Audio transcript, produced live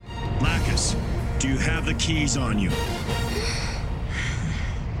Do you have the keys on you?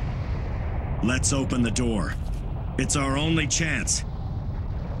 Let's open the door. It's our only chance.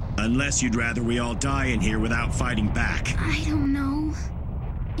 Unless you'd rather we all die in here without fighting back. I don't know.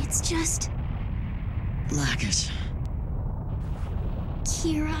 It's just... Lacus.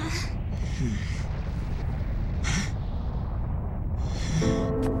 Kira.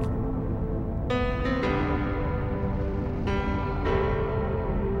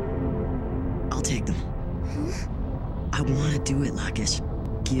 I'll take them. Huh? I want to do it, Lacus.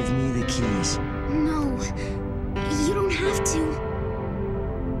 Give me the keys. No, you don't have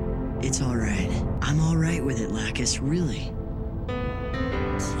to. It's all right. I'm all right with it, Lacus, really.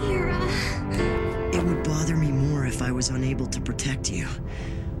 Kira. It would bother me more if I was unable to protect you.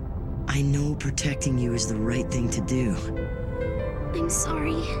 I know protecting you is the right thing to do. I'm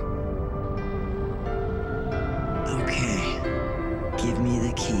sorry. Okay. Give me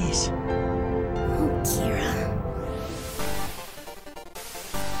the keys. Oh, Kira.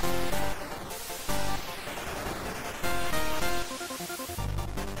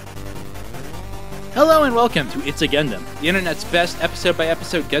 Hello and welcome to It's a Gundam, the internet's best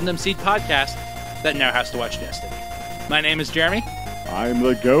episode-by-episode Gundam Seed podcast that now has to watch Destiny. My name is Jeremy. I'm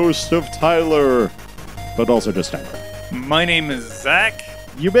the ghost of Tyler, but also just Tyler. My name is Zach.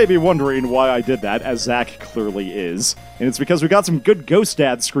 You may be wondering why I did that, as Zach clearly is, and it's because we got some good Ghost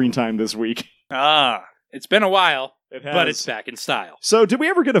Dad screen time this week. It's been a while, It has. but it's back in style. So, did we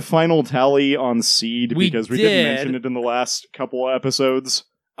ever get a final tally on Seed? We because we did. didn't mention it in the last couple of episodes.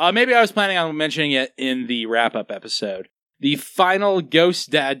 Maybe I was planning on mentioning it in the wrap-up episode. The final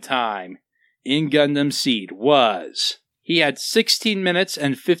Ghost Dad time in Gundam Seed was... He had 16 minutes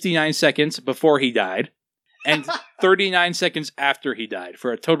and 59 seconds before he died, and 39 seconds after he died,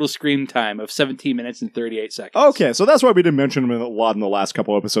 for a total screen time of 17 minutes and 38 seconds. Okay, so that's why we didn't mention him a lot in the last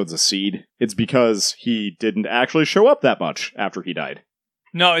couple episodes of Seed. It's because he didn't actually show up that much after he died.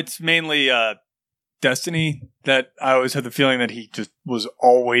 No, it's mainly Destiny that I always had the feeling that he just was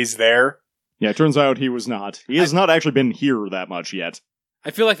always there. Yeah, it turns out he was not. He has not actually been here that much yet. I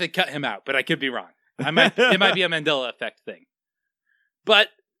feel like they cut him out, but I could be wrong. It might be a Mandela effect thing. But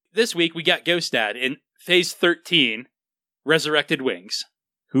this week we got Ghost Dad in Phase 13, Resurrected Wings.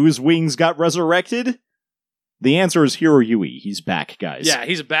 Whose wings got resurrected? The answer is Hiro Yui. He's back, guys. Yeah,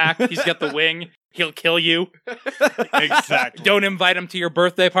 he's back. He's got the wing. He'll kill you. Exactly. Don't invite him to your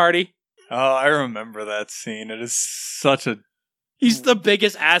birthday party. Oh, I remember that scene. It is such a... He's the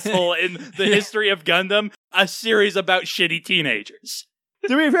biggest asshole in the history of Gundam. A series about shitty teenagers.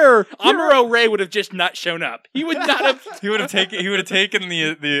 To be fair, Amuro Ray would have just not shown up. He would not have... He would have taken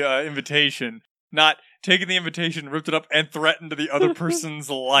the invitation, not taken the invitation, ripped it up, and threatened the other person's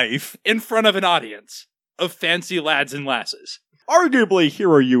life. in front of an audience of fancy lads and lasses. arguably,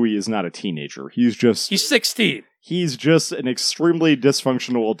 Hiro Yui is not a teenager. He's 16. He's just an extremely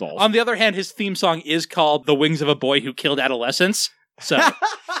dysfunctional adult. On the other hand, his theme song is called The Wings of a Boy Who Killed Adolescence, so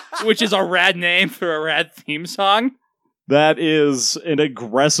which is a rad name for a rad theme song. That is an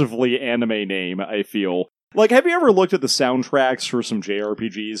aggressively anime name, I feel. Like, have you ever looked at the soundtracks for some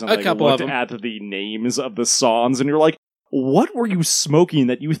JRPGs and A couple looked of them. at the names of the songs and you're like, what were you smoking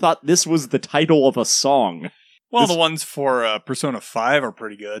that you thought this was the title of a song? Well, the ones for Persona 5 are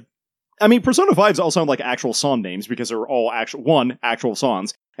pretty good. I mean, Persona 5s all sound like actual song names because they're all actual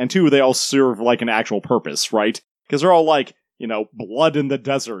songs, and two, they all serve like an actual purpose, right? Because they're all like, Blood in the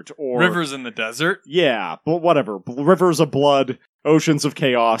Desert, or... Rivers in the Desert. Yeah, but whatever. Rivers of Blood, Oceans of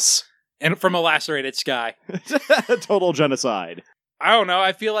Chaos. And From a Lacerated Sky. Total genocide. I don't know,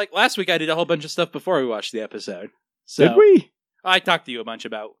 I feel like last week I did a whole bunch of stuff before we watched the episode. So, Did we? I talked to you a bunch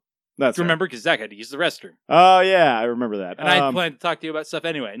about... That's remember, because Zach had to use the restroom. Oh, yeah, I remember that. And I planned to talk to you about stuff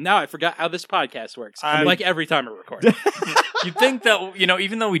anyway. Now I forgot how this podcast works. Like every time I record. You'd think that,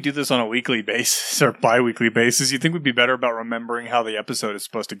 even though we do this on a weekly basis or bi-weekly basis, you'd think we'd be better about remembering how the episode is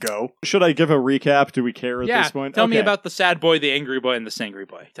supposed to go. Should I give a recap? Do we care at this point? Tell me about the sad boy, the angry boy, and the sangry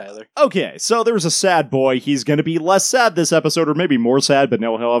boy, Tyler. Okay, so there's a sad boy. He's going to be less sad this episode, or maybe more sad, but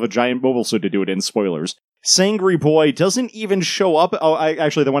now he'll have a giant mobile suit to do it in. Spoilers. Sangry Boy doesn't even show up. Oh,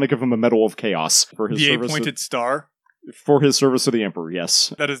 they want to give him a Medal of Chaos for his the service. 8-pointed star? For his service to the Emperor,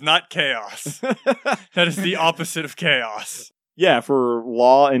 yes. That is not chaos. That is the opposite of chaos. Yeah, for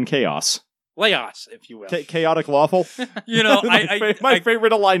law and chaos. Laos, if you will. Chaotic lawful. My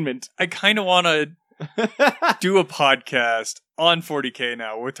favorite alignment. I kind of want to do a podcast on 40K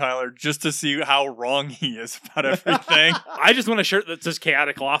now with Tyler just to see how wrong he is about everything. I just want a shirt that says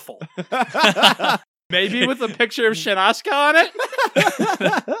Chaotic Lawful. Maybe with a picture of Shinosuke on it?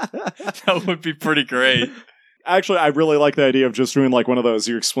 That would be pretty great. Actually, I really like the idea of just doing like one of those.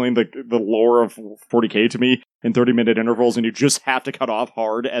 You explain the lore of 40K to me in 30-minute intervals, and you just have to cut off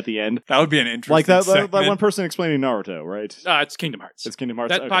hard at the end. That would be an interesting Like that segment. one person explaining Naruto, right? It's Kingdom Hearts. It's Kingdom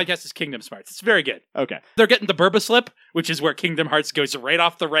Hearts. That Okay. podcast is Kingdom Hearts. It's very good. Okay. They're getting the Burba Slip, which is where Kingdom Hearts goes right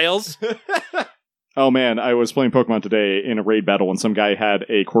off the rails. Oh man, I was playing Pokemon today in a raid battle, and some guy had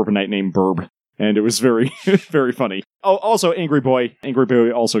a Corviknight named Burb, and it was very, very funny. Oh, also Angry Boy. Angry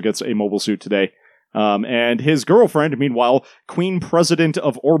Boy also gets a mobile suit today. And his girlfriend, meanwhile, Queen President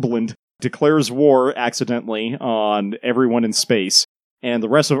of Orbland, declares war accidentally on everyone in space, and the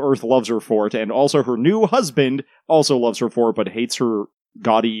rest of Earth loves her for it, and also her new husband also loves her for it, but hates her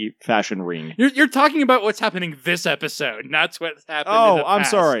gaudy fashion ring. You're talking about what's happening this episode, not what's happened in Oh, the I'm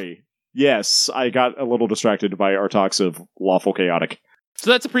past. sorry. Yes, I got a little distracted by our talks of Lawful Chaotic. So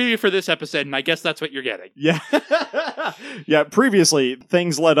that's a preview for this episode, and I guess that's what you're getting. Yeah. Yeah, previously,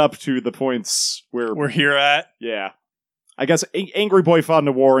 things led up to the points where... We're here at. Yeah. I guess Angry Boy fought in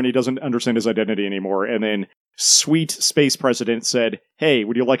a war and he doesn't understand his identity anymore, and then sweet space president said, hey,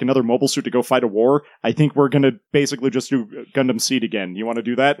 would you like another mobile suit to go fight a war? I think we're gonna basically just do Gundam Seed again. You want to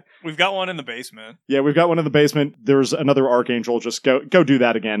do that? We've got one in the basement. Yeah, we've got one in the basement. There's another Archangel. Just go do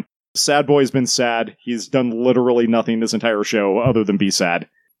that again. Sad Boy's been sad. He's done literally nothing this entire show other than be sad.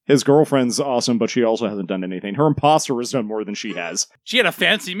 His girlfriend's awesome, but she also hasn't done anything. Her imposter has done more than she has. She had a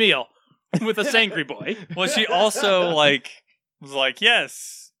fancy meal with a Sangry Boy. Well, she also, was like,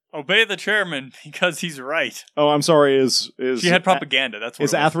 yes, obey the chairman because he's right. Oh, I'm sorry, is She had propaganda, that's what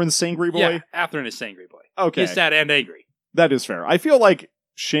Is it was. Athrun Sangry Boy? Yeah, Athrun is Sangry Boy. Okay. He's sad and angry. That is fair. I feel like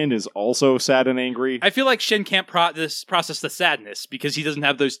Shin is also sad and angry. I feel like Shin can't process the sadness because he doesn't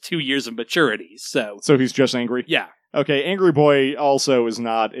have those 2 years of maturity, so... So he's just angry? Yeah. Okay, Angry Boy also is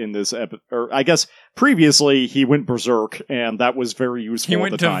not in this episode. Or I guess previously he went berserk, and that was very useful He at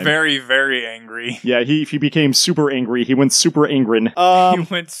went the to time. very, very angry. Yeah, he became super angry. He went super angrin.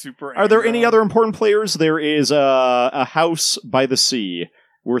 He went super angry. Are there any other important players? There is a house by the sea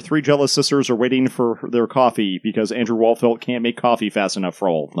where 3 jealous sisters are waiting for their coffee because Andrew Waltfelt can't make coffee fast enough for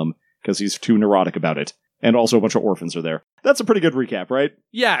all of them because he's too neurotic about it. And also a bunch of orphans are there. That's a pretty good recap, right?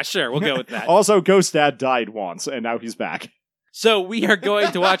 Yeah, sure, we'll go with that. Also, Ghost Dad died once, and now he's back. So we are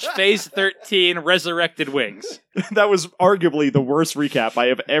going to watch Phase 13, Resurrected Wings. That was arguably the worst recap I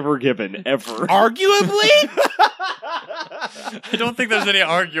have ever given, ever. Arguably? I don't think there's any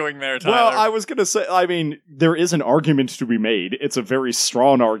arguing there, Tyler. Well, I was going to say, I mean, there is an argument to be made. It's a very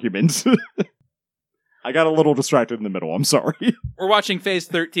strong argument. I got a little distracted in the middle. I'm sorry. We're watching Phase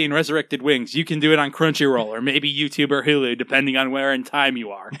 13, Resurrected Wings. You can do it on Crunchyroll or maybe YouTube or Hulu, depending on where in time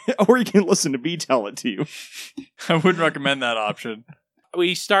you are. Or you can listen to me tell it to you. I wouldn't recommend that option.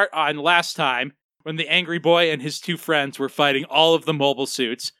 We start on last time when the Angry Boy and his 2 friends were fighting all of the mobile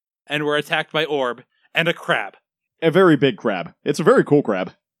suits and were attacked by Orb and a crab. A very big crab. It's a very cool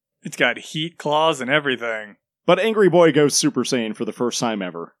crab. It's got heat claws and everything. But Angry Boy goes Super Saiyan for the first time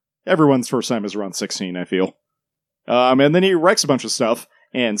ever. Everyone's first time is around 16, I feel. And then he wrecks a bunch of stuff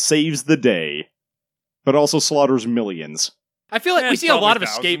and saves the day. But also slaughters millions. I feel like Yeah, we it's see a lot of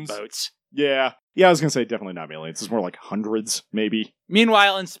probably escape thousands. boats. Yeah. Yeah, I was gonna say definitely not millions. It's more like hundreds, maybe.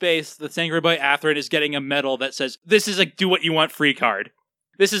 Meanwhile, in space, the Sangry Boy Athrun is getting a medal that says, "This is a do what you want free card.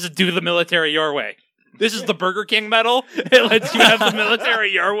 This is a do the military your way. This is the Burger King medal. It lets you have the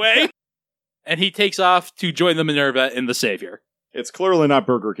military your way." And he takes off to join the Minerva in the Savior. It's clearly not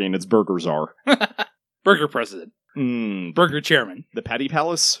Burger King, it's Burger Czar. Burger President. Hmm. Burger Chairman. The Patty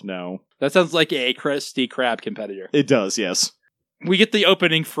Palace? No. That sounds like a Krusty Krab competitor. It does, yes. We get the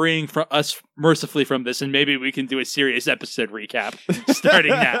opening freeing from us mercifully from this, and maybe we can do a serious episode recap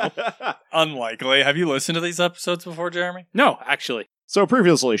starting now. Unlikely. Have you listened to these episodes before, Jeremy? No, actually. So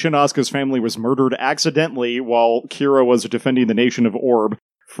previously, Shin Asuka's family was murdered accidentally while Kira was defending the nation of Orb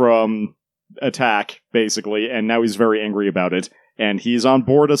from attack, basically, and now he's very angry about it. And he's on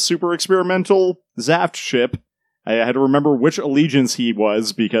board a super experimental Zaft ship. I had to remember which allegiance he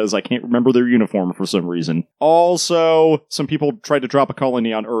was because I can't remember their uniform for some reason. Also, some people tried to drop a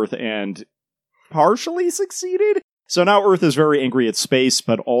colony on Earth and partially succeeded. So now Earth is very angry at space,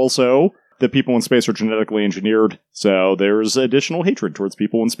 but also the people in space are genetically engineered. So there's additional hatred towards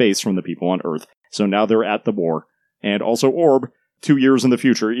people in space from the people on Earth. So now they're at the war. And also Orb, 2 years in the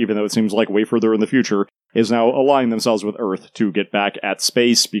future, even though it seems like way further in the future, is now aligning themselves with Earth to get back at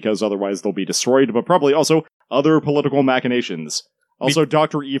space because otherwise they'll be destroyed, but probably also other political machinations. Also,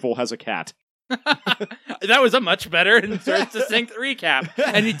 Dr. Evil has a cat. That was a much better and succinct recap,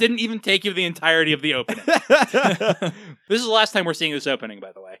 and it didn't even take you the entirety of the opening. This is the last time we're seeing this opening,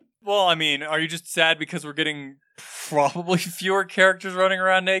 by the way. Well, I mean, are you just sad because we're getting probably fewer characters running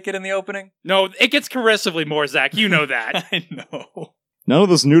around naked in the opening? No, it gets corrosively more, Zach. You know that. I know. None of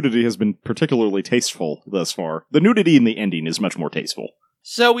this nudity has been particularly tasteful thus far. The nudity in the ending is much more tasteful.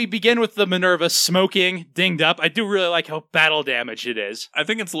 So we begin with the Minerva smoking, dinged up. I do really like how battle damaged it is. I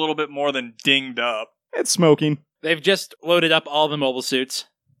think it's a little bit more than dinged up. It's smoking. They've just loaded up all the mobile suits.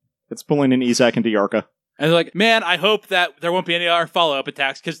 It's pulling in Isak and Diarca. And they're like, man, I hope that there won't be any other follow-up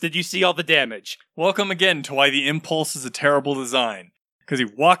attacks, because did you see all the damage? Welcome again to why the Impulse is a terrible design. Because he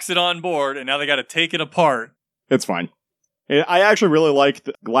walks it on board, and now they gotta take it apart. It's fine. I actually really like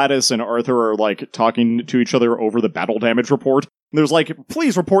that Gladys and Arthur are, like, talking to each other over the battle damage report. There's like,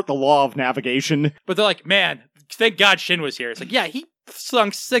 please report the law of navigation. But they're like, man, thank God Shin was here. It's like, yeah, he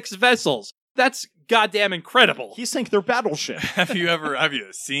sunk 6 vessels. That's goddamn incredible. He sank their battleship. Have you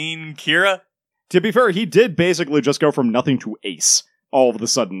seen Kira? To be fair, he did basically just go from nothing to ace all of a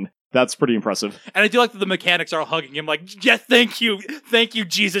sudden. That's pretty impressive. And I do like that the mechanics are all hugging him like, yeah, thank you,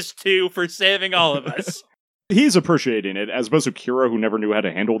 Jesus, too, for saving all of us. He's appreciating it, as opposed to Kira, who never knew how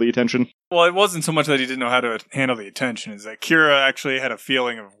to handle the attention. Well, it wasn't so much that he didn't know how to handle the attention, is that Kira actually had a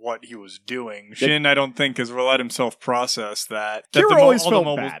feeling of what he was doing. Shin, I don't think, has let himself process that. Kira always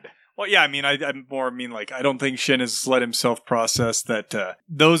felt bad. Well, yeah, I mean, I don't think Shin has let himself process that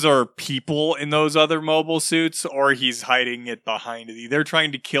those are people in those other mobile suits, or he's hiding it behind it. They're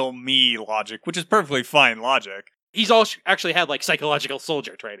trying to kill me logic, which is perfectly fine logic. He's also actually had, like, psychological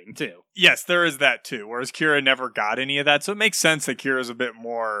soldier training, too. Yes, there is that, too, whereas Kira never got any of that, so it makes sense that Kira's a bit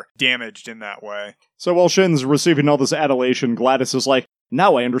more damaged in that way. So while Shin's receiving all this adulation, Gladys is like,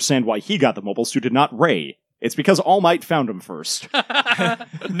 now I understand why he got the mobile suit and not Rey. It's because All Might found him first.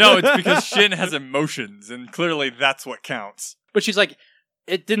 No, it's because Shin has emotions, and clearly that's what counts. But she's like,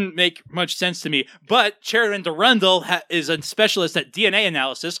 it didn't make much sense to me. But Chairman Durandal is a specialist at DNA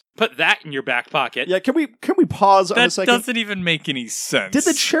analysis. Put that in your back pocket. Yeah, can we pause on a second? That doesn't even make any sense. Did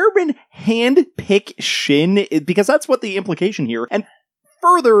the chairman hand pick Shin? Because that's what the implication here. And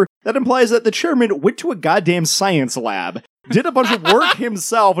further, that implies that the chairman went to a goddamn science lab, did a bunch of work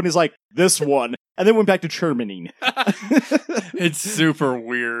himself, and he's like, this one, and then went back to chairmaning. It's super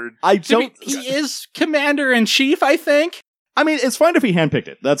weird. He is commander-in-chief, I think. I mean, it's fine if he handpicked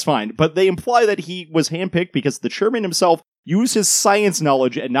it. That's fine. But they imply that he was handpicked because the chairman himself used his science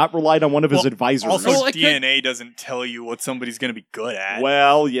knowledge and not relied on one of his advisors. Also, DNA doesn't tell you what somebody's going to be good at.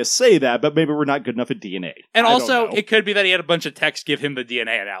 Well, you say that, but maybe we're not good enough at DNA. And also, it could be that he had a bunch of techs give him the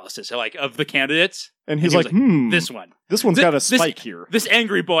DNA analysis, like, of the candidates. And he's like, this one. This one's got a spike here. This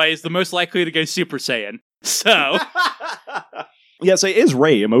angry boy is the most likely to go Super Saiyan. So... Yes, is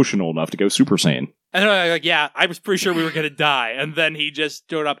Rey emotional enough to go Super Saiyan? And I'm like, yeah, I was pretty sure we were going to die. And then he just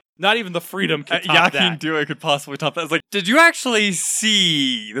showed up. Not even the freedom could top that. Yakin Due could possibly top that. I was like, did you actually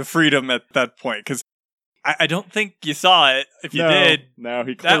see the freedom at that point? Because I don't think you saw it. If you did,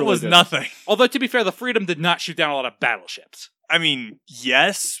 he that was didn't. nothing. Although, to be fair, the freedom did not shoot down a lot of battleships. I mean,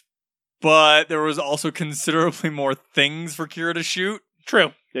 yes, but there was also considerably more things for Kira to shoot.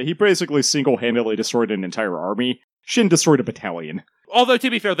 True. Yeah, he basically single-handedly destroyed an entire army. Shin destroyed a battalion. Although, to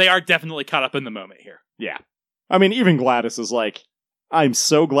be fair, they are definitely caught up in the moment here. Yeah. I mean, even Gladys is like, I'm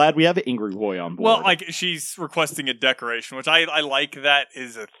so glad we have Angry Boy on board. Well, like, she's requesting a decoration, which I like that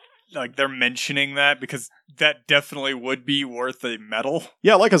is like, they're mentioning that, because that definitely would be worth a medal.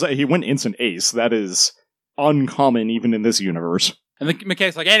 Yeah, like I said, he went instant ace. That is uncommon even in this universe. And the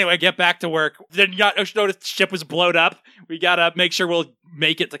mechanic's like, anyway, get back to work. Then you notice the ship was blown up. We gotta make sure we'll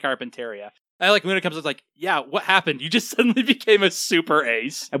make it to Carpinteria. And like Luna comes up like, yeah, what happened? You just suddenly became a super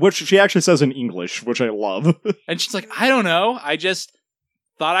ace. Which she actually says in English, which I love. And she's like, I don't know. I just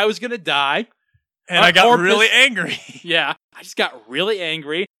thought I was going to die. And I got really angry. Yeah. I just got really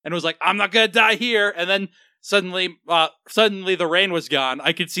angry and was like, I'm not going to die here. And then suddenly the rain was gone.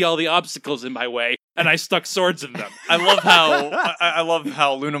 I could see all the obstacles in my way and I stuck swords in them. I love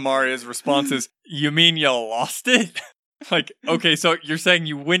how Luna Maria's response is, you mean you lost it? Like, okay, so you're saying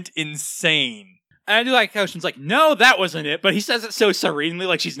you went insane. And I do like how she's like, no, that wasn't it. But he says it so serenely,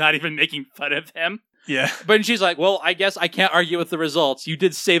 like she's not even making fun of him. Yeah. But she's like, well, I guess I can't argue with the results. You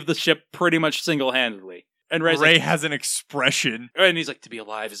did save the ship pretty much single-handedly. And Rey like, has an expression. And he's like, to be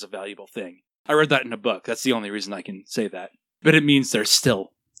alive is a valuable thing. I read that in a book. That's the only reason I can say that. But it means there's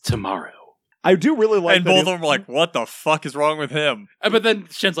still tomorrow. I do really like and both of them were like, what the fuck is wrong with him? But then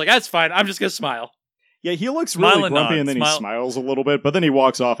Shin's like, that's fine. I'm just going to smile. Yeah, he looks really grumpy and then he smiles a little bit, but then he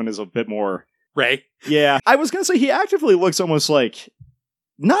walks off and is a bit more... Rey? Yeah. I was going to say, he actively looks almost like...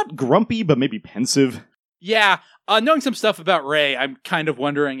 Not grumpy, but maybe pensive. Yeah. Knowing some stuff about Rey, I'm kind of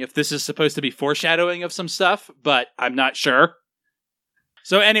wondering if this is supposed to be foreshadowing of some stuff, but I'm not sure.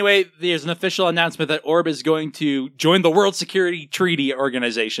 So anyway, there's an official announcement that Orb is going to join the World Security Treaty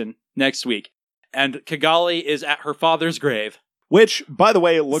Organization next week. And Kigali is at her father's grave. Which, by the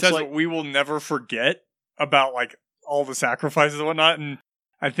way, it looks says like... we will never forget about like all the sacrifices and whatnot, and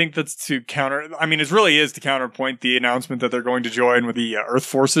I think that's to counter. I mean, it really is to counterpoint the announcement that they're going to join with the Earth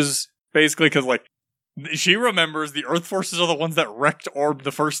forces, basically, because like she remembers the Earth forces are the ones that wrecked Orb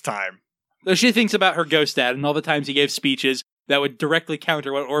the first time. So she thinks about her ghost dad and all the times he gave speeches that would directly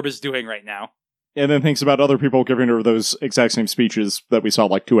counter what Orb is doing right now. And then thinks about other people giving her those exact same speeches that we saw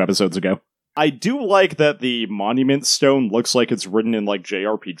like 2 episodes ago. I do like that the monument stone looks like it's written in like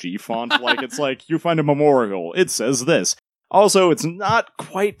JRPG font. Like it's like, you find a memorial, it says this. Also, it's not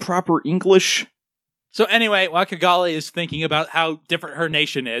quite proper English. So anyway, while Kigali is thinking about how different her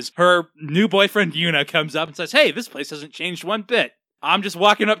nation is, her new boyfriend Yuna comes up and says, hey, this place hasn't changed one bit. I'm just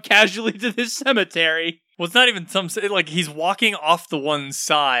walking up casually to this cemetery. Well, it's not even like he's walking off the one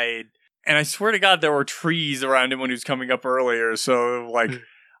side, and I swear to God there were trees around him when he was coming up earlier, so like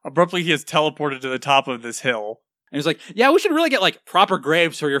abruptly he has teleported to the top of this hill. And he's like, yeah, we should really get like proper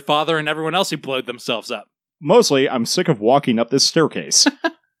graves for your father and everyone else who blowed themselves up. Mostly, I'm sick of walking up this staircase.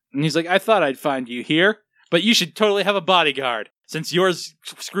 And he's like, I thought I'd find you here, but you should totally have a bodyguard, since yours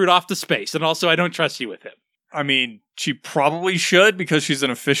screwed off to space, and also I don't trust you with him. I mean, she probably should because she's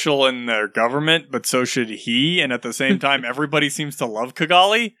an official in their government, but so should he, and at the same time, everybody seems to love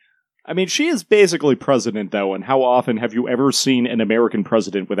Kigali. I mean, she is basically president, though, and how often have you ever seen an American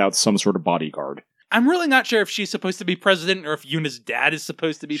president without some sort of bodyguard? I'm really not sure if she's supposed to be president or if Yuna's dad is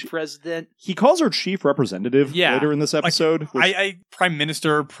supposed to be president. He calls her chief representative later in this episode. Like, prime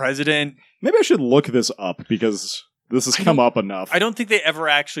minister, president. Maybe I should look this up because this has come up enough. I don't think they ever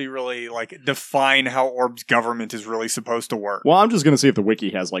actually really like define how Orb's government is really supposed to work. Well, I'm just going to see if the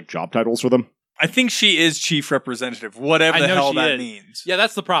wiki has like job titles for them. I think she is chief representative, whatever the hell that means. Yeah,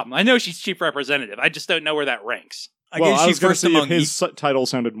 that's the problem. I know she's chief representative. I just don't know where that ranks. I guess she's first among his title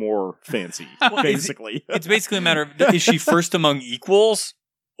sounded more fancy, basically. It's basically a matter of, is she first among equals,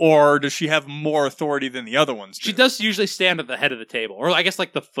 or does she have more authority than the other ones do? She does usually stand at the head of the table, or I guess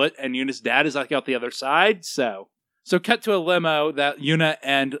like the foot, and Yuna's dad is like out the other side, so cut to a limo that Yuna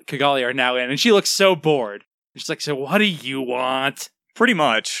and Kigali are now in, and she looks so bored. She's like, so what do you want? Pretty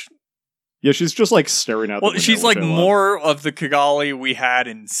much. Yeah, she's just like staring out the window. She's like more of the Kigali we had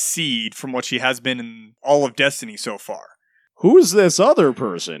in Seed from what she has been in all of Destiny so far. Who's this other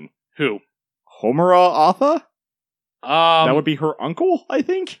person? Who? Homura Atha? That would be her uncle, I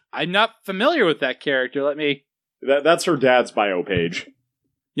think? I'm not familiar with that character. That's her dad's bio page.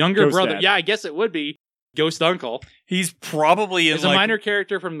 Younger Ghost brother. dad. Yeah, I guess it would be Ghost Uncle. He's probably in He's a minor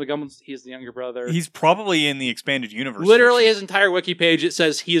character from the Gumbels. He's the younger brother. He's probably in the expanded universe. Literally, his entire wiki page, it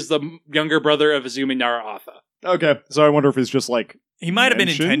says he is the younger brother of Azumi Naraatha. Okay, so I wonder if he's just like... He might have been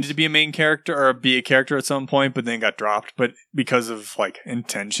intended to be a main character or be a character at some point, but then got dropped. But because of like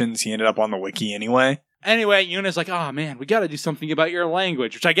intentions, he ended up on the wiki anyway. Anyway, Yuna's like, oh man, we gotta do something about your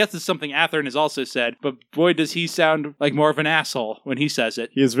language, which I guess is something Atherin has also said, but boy does he sound like more of an asshole when he says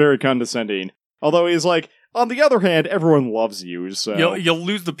it. He is very condescending. Although he's like, on the other hand, everyone loves you, so... You'll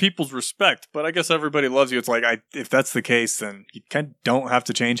lose the people's respect, but I guess everybody loves you. It's like, if that's the case, then you kind of don't have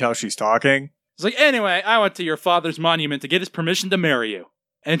to change how she's talking. It's like, anyway, I went to your father's monument to get his permission to marry you.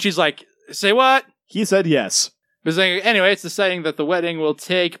 And she's like, say what? He said yes. But like, anyway, it's deciding that the wedding will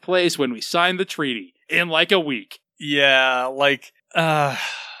take place when we sign the treaty, in like a week. Yeah, like,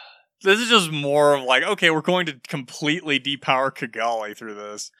 this is just more of like, okay, we're going to completely depower Kigali through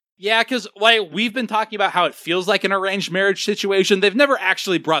this. Yeah, because like we've been talking about how it feels like an arranged marriage situation. They've never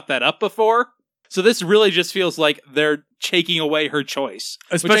actually brought that up before. So this really just feels like they're taking away her choice.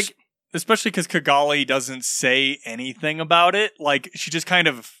 Especially because Kigali doesn't say anything about it. Like, she just kind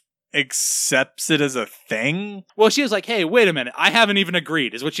of accepts it as a thing. Well, she was like, hey, wait a minute. I haven't even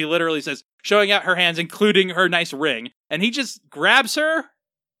agreed, is what she literally says, showing out her hands, including her nice ring. And he just grabs her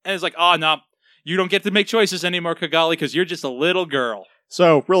and is like, oh, no, you don't get to make choices anymore, Kigali, because you're just a little girl.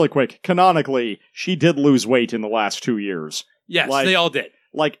 So, really quick, canonically, she did lose weight in the last 2 years. Yes, they all did.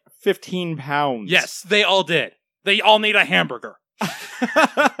 Like 15 pounds. Yes, they all did. They all need a hamburger.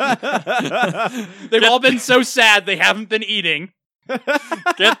 They've all been so sad they haven't been eating.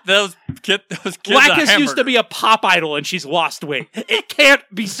 Get those kids Blackus used to be a pop idol and she's lost weight. It can't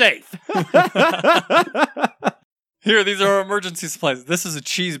be safe. Here, these are our emergency supplies. This is a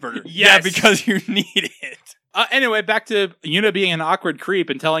cheeseburger. Yes. Yeah, because you need it. Anyway, back to Yuna being an awkward creep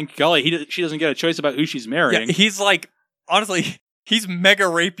and telling Kigali she doesn't get a choice about who she's marrying. Yeah, he's like, honestly, he's mega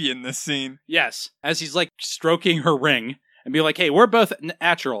rapey in this scene. Yes, as he's like stroking her ring and be like, hey, we're both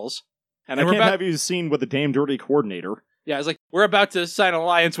naturals. And I can't have you seen with the damn dirty coordinator. Yeah, it's like, we're about to sign an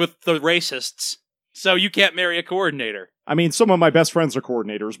alliance with the racists, so you can't marry a coordinator. I mean, some of my best friends are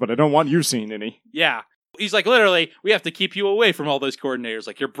coordinators, but I don't want you seeing any. Yeah. He's like, literally, we have to keep you away from all those coordinators,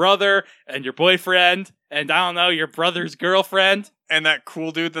 like your brother and your boyfriend, and I don't know, your brother's girlfriend. And that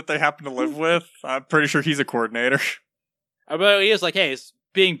cool dude that they happen to live with, I'm pretty sure he's a coordinator. But he is like, hey, is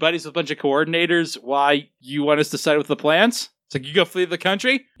being buddies with a bunch of coordinators why you want us to side with the plants? It's like, you go flee the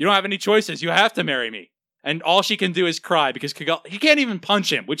country? You don't have any choices. You have to marry me. And all she can do is cry because he can't even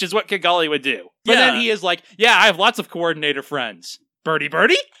punch him, which is what Kigali would do. But then he is like, yeah, I have lots of coordinator friends. Birdie?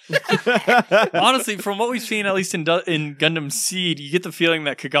 Honestly, from what we've seen, at least in Gundam Seed, you get the feeling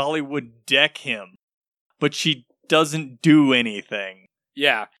that Kigali would deck him, but she doesn't do anything.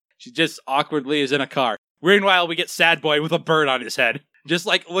 Yeah, she just awkwardly is in a car. Meanwhile, we get Sad Boy with a bird on his head, just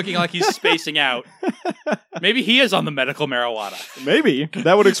like looking like he's spacing out. Maybe he is on the medical marijuana. Maybe.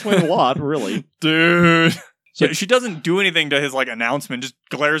 That would explain a lot, really. Dude. So she doesn't do anything to his announcement, just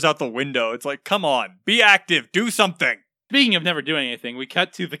glares out the window. It's like, come on, be active, do something. Speaking of never doing anything, we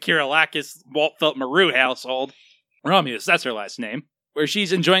cut to the Kirillakis Waltfelt Maru household. Romulus, that's her last name. Where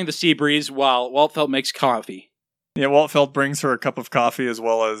she's enjoying the sea breeze while Waltfelt makes coffee. Yeah, Waltfelt brings her a cup of coffee as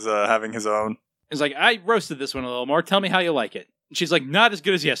well as having his own. He's like, I roasted this one a little more. Tell me how you like it. And she's like, not as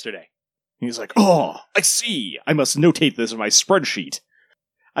good as yesterday. He's like, oh, I see. I must notate this in my spreadsheet.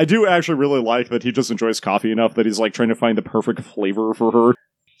 I do actually really like that he just enjoys coffee enough that he's trying to find the perfect flavor for her.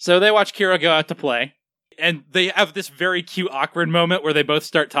 So they watch Kira go out to play. And they have this very cute, awkward moment where they both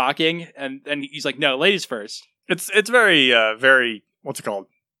start talking, and he's like, no, ladies first. It's very, what's it called?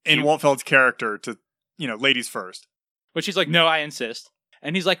 In Waltfeld's character to, ladies first. But she's like, no, I insist.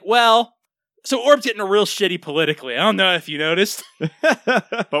 And he's like, well, so Orb's getting real shitty politically. I don't know if you noticed.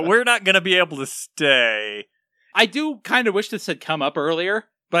 But we're not going to be able to stay. I do kind of wish this had come up earlier,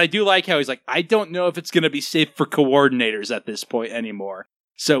 but I do like how he's like, I don't know if it's going to be safe for coordinators at this point anymore.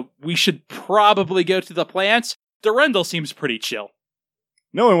 So we should probably go to the plants. Durendal seems pretty chill.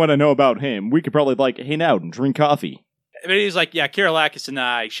 Knowing what I know about him, we could probably hang out and drink coffee. But he's like, yeah, Kirillakis and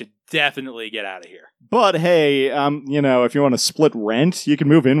I should definitely get out of here. But hey, if you want to split rent, you can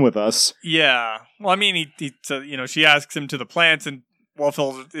move in with us. Yeah. Well, I mean, she asks him to the plants, and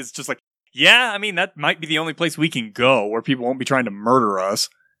Waltfeld is just like, yeah, I mean, that might be the only place we can go where people won't be trying to murder us.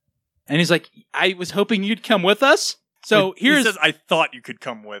 And he's like, I was hoping you'd come with us. So he says, I thought you could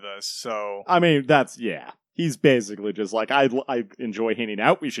come with us, so... I mean, yeah. He's basically just like, I enjoy hanging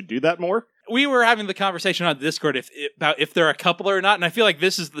out, we should do that more. We were having the conversation on Discord about if they're a couple or not, and I feel like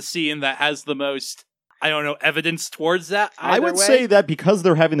this is the scene that has the most, evidence towards that. I would say that because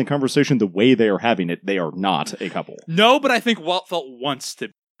they're having the conversation the way they are having it, they are not a couple. No, but I think Waltfelt wants to.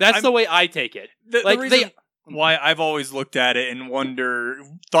 That's the way I take it. The reason why I've always looked at it and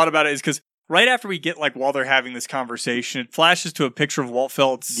thought about it is because right after we get, while they're having this conversation, it flashes to a picture of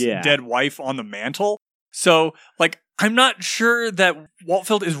Waltfeld's dead wife on the mantle. So, I'm not sure that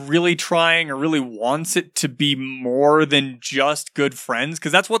Waltfeld is really trying or really wants it to be more than just good friends,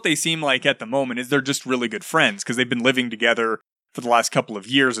 because that's what they seem like at the moment, is they're just really good friends, because they've been living together for the last couple of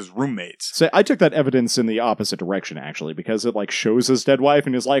years as roommates. So I took that evidence in the opposite direction, actually, because it, shows his dead wife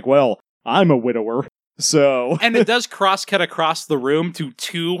and is like, well, I'm a widower, so... And it does cross-cut across the room to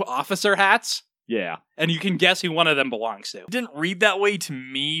two officer hats. Yeah. And you can guess who one of them belongs to. It didn't read that way to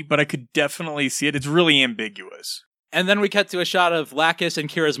me, but I could definitely see it. It's really ambiguous. And then we cut to a shot of Lacus and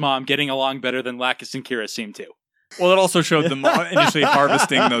Kira's mom getting along better than Lacus and Kira seem to. Well, it also showed them initially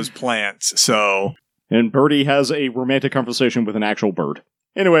harvesting those plants, so... And Birdie has a romantic conversation with an actual bird.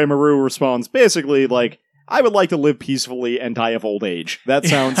 Anyway, Maru responds basically I would like to live peacefully and die of old age. That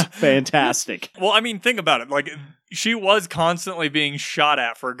sounds fantastic. Well, I mean, think about it. She was constantly being shot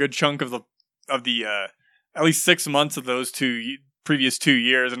at for a good chunk of the at least 6 months of those previous 2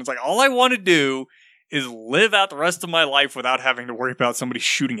 years, and it's all I want to do is live out the rest of my life without having to worry about somebody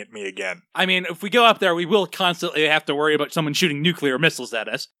shooting at me again. I mean, if we go up there, we will constantly have to worry about someone shooting nuclear missiles at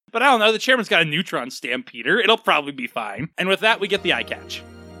us. But I don't know, the chairman's got a neutron stampeder. It'll probably be fine. And with that, we get the eye catch.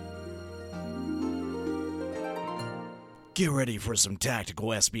 Get ready for some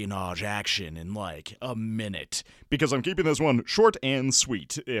tactical espionage action in a minute. Because I'm keeping this one short and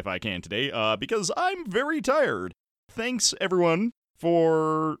sweet, if I can today, because I'm very tired. Thanks, everyone,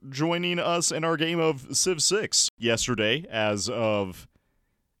 for joining us in our game of Civ 6 yesterday, as of,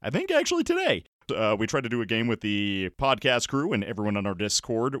 I think actually today. We tried to do a game with the podcast crew and everyone on our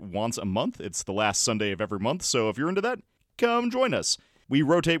Discord once a month. It's the last Sunday of every month, so if you're into that, come join us. We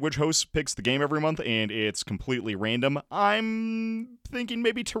rotate which host picks the game every month, and it's completely random. I'm thinking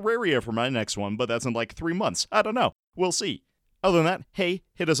maybe Terraria for my next one, but that's in 3 months. I don't know. We'll see. Other than that, hey,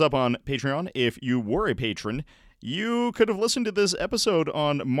 hit us up on Patreon if you were a patron. you could have listened to this episode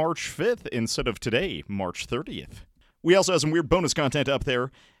on March 5th instead of today, March 30th. We also have some weird bonus content up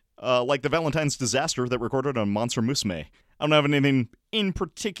there, like the Valentine's Disaster that recorded on Monster Musume. I don't have anything in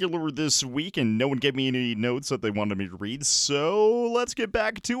particular this week, and no one gave me any notes that they wanted me to read, so let's get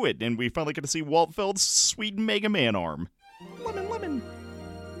back to it, and we finally get to see Walt Feld's sweet Mega Man arm. Lemon.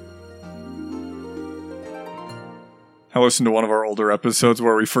 I listened to one of our older episodes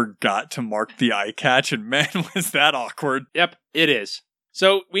where we forgot to mark the eye catch, and man, was that awkward. Yep, it is.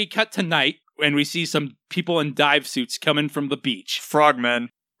 So we cut to night, and we see some people in dive suits coming from the beach. Frogmen.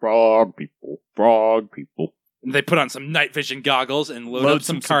 Frog people. And they put on some night vision goggles and load up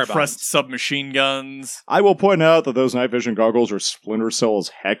some suppressed carbines. submachine guns. I will point out that those night vision goggles are Splinter Cell as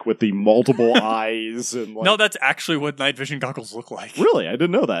heck with the multiple eyes and like... No, that's actually what night vision goggles look like. Really? I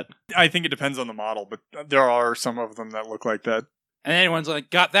didn't know that. I think it depends on the model, but there are some of them that look like that. And anyone's like,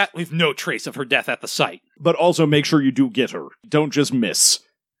 got that? We've no trace of her death at the site. But also make sure you do get her. Don't just miss.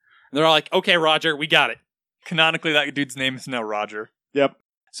 And they're all like, okay, Roger, we got it. Canonically, that dude's name is now Roger. Yep.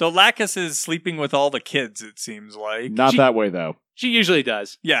 So Lacus is sleeping with all the kids, it seems like. Not that way, though. She usually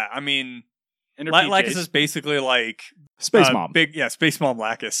does. Yeah, I mean, In her Lacus PJs. is basically like... Space Mom. Space Mom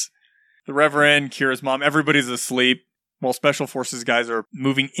Lacus. The Reverend, Kira's mom, everybody's asleep, while Special Forces guys are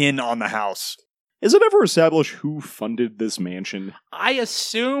moving in on the house. Is it ever established who funded this mansion? I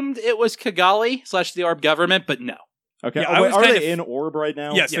assumed it was Kigali / the Orb government, but no. Okay. Yeah, I wait, was are kind they of- in Orb right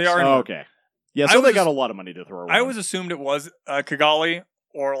now? Yes, they are in Orb. Okay. Yeah, so I they was- got a lot of money to throw around. I always assumed it was Kigali,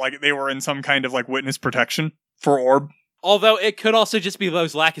 or like they were in some kind of like witness protection for Orb. Although it could also just be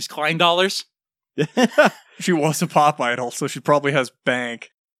those Lacus Klein dollars. She was a pop idol, so she probably has bank.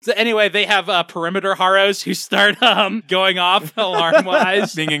 So anyway, they have perimeter Haros who start going off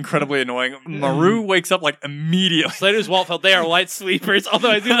alarm-wise. Being incredibly annoying. Maru wakes up like immediately. So does Waltfeld. They are light sleepers, although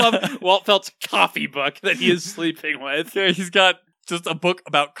I do love Waltfeld's coffee book that he is sleeping with. Yeah, he's got just a book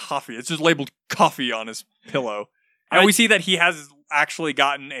about coffee. It's just labeled coffee on his pillow. And we see that he has actually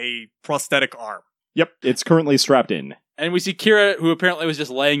gotten a prosthetic arm. Yep, it's currently strapped in. And we see Kira, who apparently was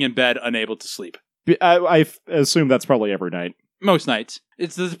just laying in bed, unable to sleep. I assume that's probably every night. Most nights.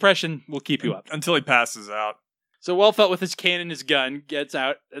 It's the depression will keep you up. Until he passes out. So Waltfeld with his cane and his gun gets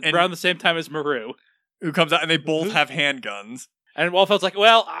out And- around the same time as Maru. Who comes out, and they both have handguns. And Waltfeld's like,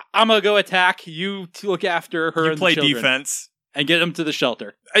 well, I'm going to go attack. You look after her You and play the children. defense. And get them to the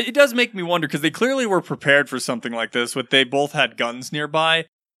shelter. It does make me wonder, because they clearly were prepared for something like this, but they both had guns nearby.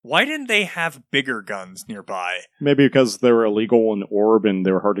 Why didn't they have bigger guns nearby? Maybe because they were illegal in Orb and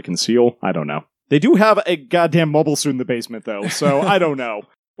they were hard to conceal. I don't know. They do have a goddamn mobile suit in the basement, though, so I don't know.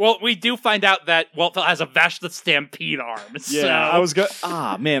 Well, we do find out that Waltfeld has a Vash the Stampede arm. Yeah, so.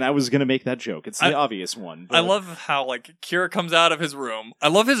 I was gonna make that joke. It's the obvious one. I but- love how, like, Kira comes out of his room. I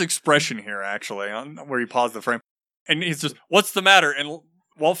love his expression here, actually, on where he paused the frame. And he's just, what's the matter? And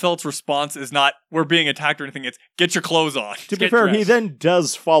Waltfeld's response is not, we're being attacked or anything. It's, get your clothes on. To be Get fair, he dressed. then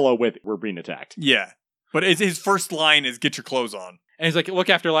does follow with, we're being attacked. Yeah. But his first line is, get your clothes on. And he's like, look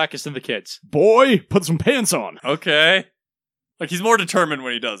after Lacus and the kids. Boy, put some pants on. Okay. Like, he's more determined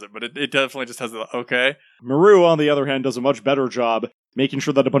when he does it, but it definitely just has the, okay. Maru, on the other hand, does a much better job making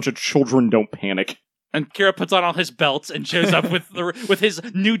sure that a bunch of children don't panic. And Kira puts on all his belts and shows up with his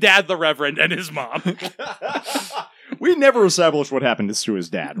new dad, the Reverend, and his mom. We never established what happened to his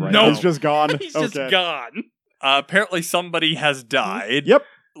dad, right? No. He's just gone. He's just gone. Apparently somebody has died. Yep.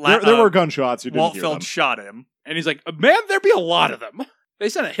 La- There were gunshots. You didn't hear Waltfeld them. shot him. And he's like, man, there'd be a lot of them. They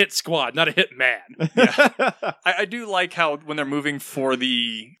sent a hit squad, not a hit man. I do like how when they're moving for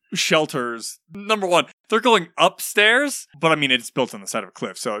the shelters, number one, they're going upstairs, but I mean, it's built on the side of a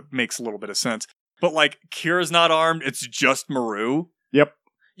cliff, so it makes a little bit of sense. But like, Kira's not armed, it's just Maru. Yep.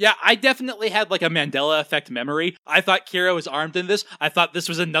 Yeah, I definitely had like a Mandela effect memory. I thought Kira was armed in this. I thought this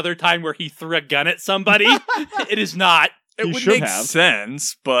was another time where he threw a gun at somebody. It is not. It He would should make have.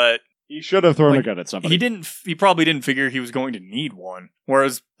 sense, but He should have thrown a Like, gun at somebody. he probably didn't figure he was going to need one.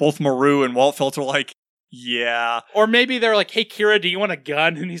 Whereas both Maru and Waltfeld are like, yeah. Or maybe they're like, hey, Kira, do you want a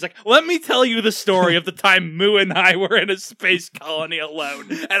gun? And he's like, let me tell you the story of the time Moo and I were in a space colony alone,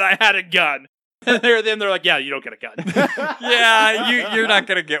 and I had a gun. And they're like, yeah, you don't get a gun. Yeah, you're not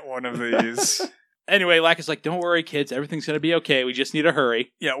gonna get one of these. Anyway, Lacus is like, don't worry, kids. Everything's going to be okay. We just need to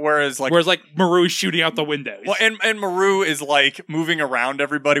hurry. Yeah, whereas like Whereas, like, Maru's shooting out the windows. well, and Maru is like moving around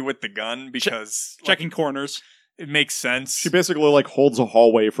everybody with the gun because like, checking corners. it makes sense. She basically like holds a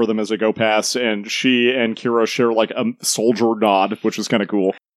hallway for them as they go past, and she and Kira share like a soldier nod, which is kind of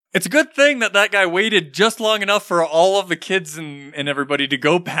cool. It's a good thing that guy waited just long enough for all of the kids and everybody to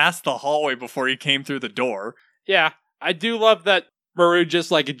go past the hallway before he came through the door. Yeah, I do love that Maru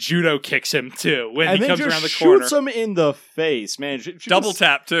just like judo kicks him too when and he then comes just around the corner. shoots him in the face, man. She Double just-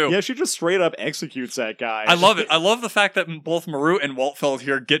 tap, too. Yeah, she just straight up executes that guy. I love it. I love the fact that both Maru and Waltfeld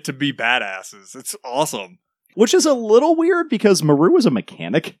here get to be badasses. It's awesome. Which is a little weird because Maru is a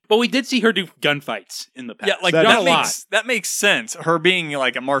mechanic. But we did see her do gunfights in the past. Yeah, like That- Not that a lot. makes sense. Her being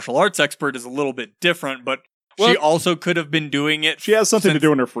like a martial arts expert is a little bit different, but Well- she also could have been doing it. She has something to since-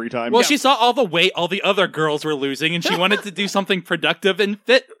 do in her free time. Well, she saw all the weight all the other girls were losing, and she wanted to do something productive and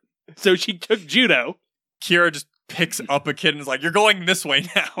fit. So she took judo. Kira just picks up a kid and is like, "You're going this way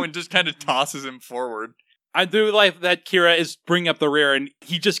now," and just kind of tosses him forward. I do like that Kira is bringing up the rear, and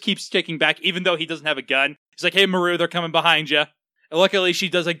he just keeps kicking back, even though he doesn't have a gun. He's like, "Hey, Maru, they're coming behind you." And luckily, she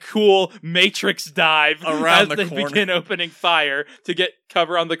does a cool Matrix dive Around as the they corner. begin opening fire to get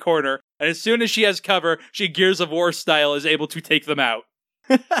cover on the corner. And as soon as she has cover, she Gears of War style is able to take them out.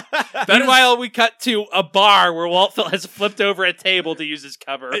 Meanwhile, we cut to a bar where Waltfeld has flipped over a table to use his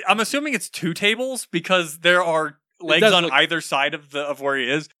cover. I'm assuming it's 2 tables because there are legs does on look- either side of where he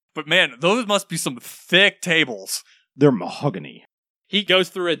is. But man, those must be some thick tables. They're mahogany. He goes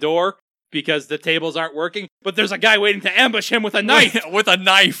through a door because the tables aren't working, but there's a guy waiting to ambush him with a knife. With a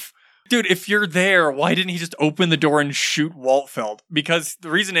knife. Dude, if you're there, why didn't he just open the door and shoot Waltfeld? Because the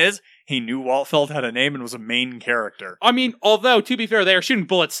reason is, he knew Waltfeld had a name and was a main character. I mean, although, to be fair, they are shooting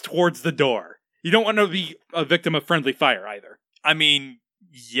bullets towards the door. You don't want to be a victim of friendly fire either. I mean,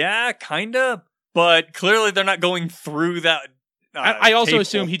 yeah, kinda, but clearly they're not going through that. I also table.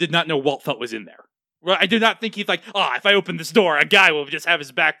 assume he did not know Waltfeld was in there. Well, I do not think he's like, if I open this door, a guy will just have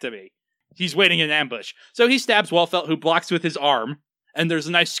his back to me. He's waiting in ambush. So he stabs Waltfeld, who blocks with his arm, and there's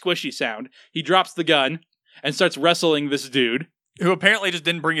a nice squishy sound. He drops the gun and starts wrestling this dude. Who apparently just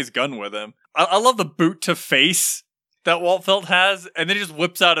didn't bring his gun with him. I love the boot to face that Waltfeld has, and then he just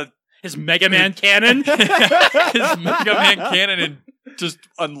whips out His Mega Man cannon. his Mega Man cannon and just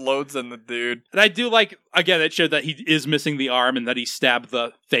unloads on the dude. And I do like, again, it showed that he is missing the arm and that he stabbed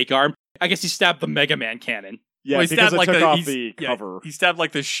the fake arm. I guess he stabbed the Mega Man cannon. Yeah, Well, he because stabbed it like took off he's- the yeah, cover. He stabbed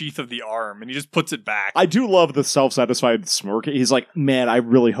like the sheath of the arm, and he just puts it back. I do love the self-satisfied smirk. He's like, man, I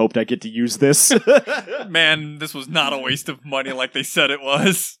really hoped I get to use this. Man, this was not a waste of money like they said it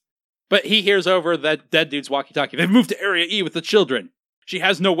was. But he hears over that dead dude's walkie-talkie. They've moved to Area E with the children. She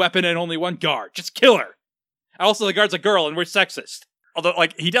has no weapon and only one guard. Just kill her. Also, the guard's a girl and we're sexist. Although,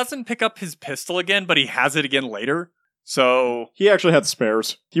 like, he doesn't pick up his pistol again, but he has it again later. So, He actually had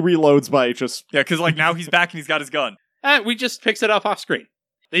spares. He reloads by just... yeah, because, like, now he's back and he's got his gun. We just picks it up off screen.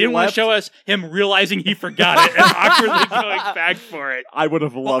 They He didn't want to left. show us him realizing he forgot it and awkwardly going back for it. I would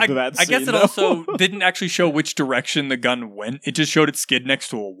have loved Well, that I scene, guess it though. also didn't actually show which direction the gun went. It just showed it skid next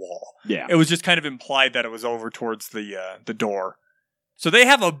to a wall. Yeah. It was just kind of implied that it was over towards the door. So they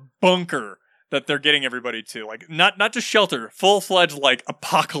have a bunker that they're getting everybody to. Like, not just shelter, full-fledged, like,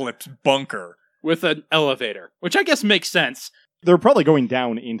 apocalypse bunker. With an elevator, which I guess makes sense. They're probably going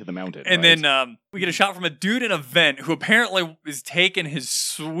down into the mountain, And right? then we get a shot from a dude in a vent who apparently is taking his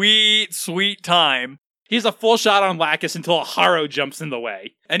sweet, sweet time. He's a full shot on Lacus until a Haro jumps in the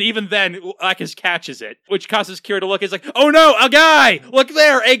way. And even then, Lacus catches it, which causes Kira to look. He's like, oh no, a guy! Look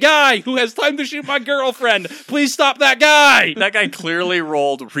there, a guy who has time to shoot my girlfriend. Please stop that guy! That guy clearly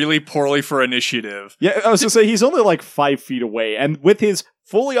rolled really poorly for initiative. Yeah, I was going to say, he's only like 5 feet away, and with his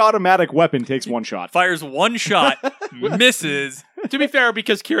fully automatic weapon, takes one shot. Fires one shot, misses. To be fair,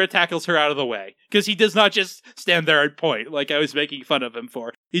 because Kira tackles her out of the way. Because he does not just stand there and point, like I was making fun of him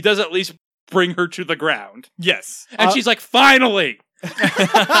for. He does at least bring her to the ground. Yes. And she's like, finally!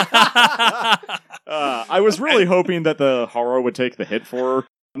 I was really hoping that the Haro would take the hit for her.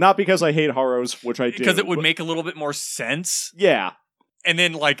 Not because I hate Haros, which I do. Because it would but- make a little bit more sense. Yeah. And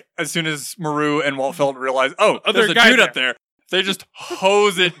then, like, as soon as Maru and Waltfeld realize, oh, Oh, there's there's a a guy dude there. up there, they just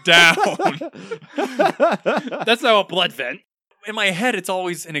hose it down. That's now a blood vent. In my head, it's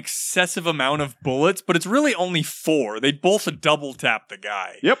always an excessive amount of bullets, but it's really only 4. They both double tap the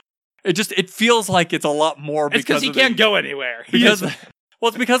guy. Yep. It feels like it's a lot more It's because he of can't go anywhere. because well,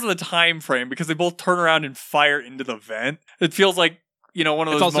 it's because of the time frame, because they both turn around and fire into the vent. It feels like, you know, one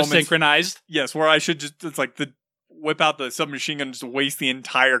of It's those also moments. synchronized. Yes, where I should just, it's like whip out the submachine gun and just waste the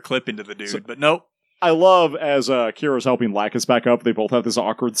entire clip into the dude. But nope. I love as Kira's helping Lacus back up, they both have this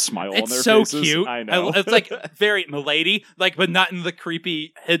awkward smile on their It's so faces. cute. I know. It's like very milady, like, but not in the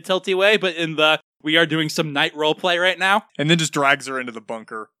creepy head tilty way, but in the we are doing some night role play right now. And then just drags her into the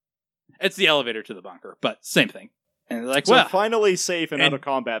bunker. It's the elevator to the bunker, but same thing. And they're like, So well, finally safe and out and- of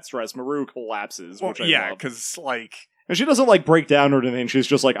combat stress, Maru collapses, Well, which I yeah, love. because, like... And she doesn't like break down or anything. She's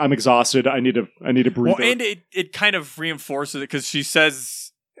just like, I'm exhausted. I need to breathe. Well, and it kind of reinforces it, because she says...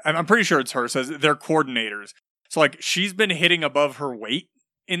 I'm pretty sure it's her, says they're coordinators. So, like, she's been hitting above her weight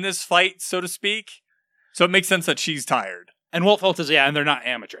in this fight, so to speak. So it makes sense that she's tired. And Wolf Holt is, and they're not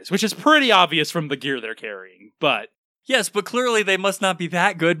amateurs, which is pretty obvious from the gear they're carrying, but... Yes, but clearly they must not be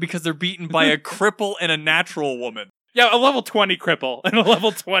that good because they're beaten by a cripple and a natural woman. Yeah, a level 20 cripple and a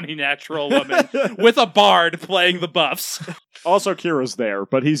level 20 natural woman with a bard playing the buffs. Also, Kira's there,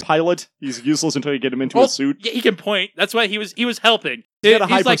 but he's pilot. He's useless until you get him into a suit. Yeah, he can point. That's why he was helping. He had a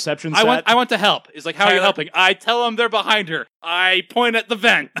high He's like, perception I stat. want to help. He's like, how are you Tyler- helping? I tell him they're behind her. I point at the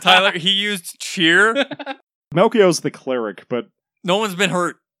vent. Tyler, he used cheer. Melchio's the cleric, but... No one's been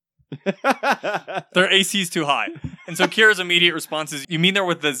hurt. Their AC's too high. And so Kira's immediate response is, you mean they're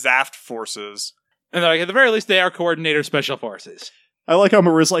with the Zaft forces? And they're like, at the very least, they are coordinator special forces. I like how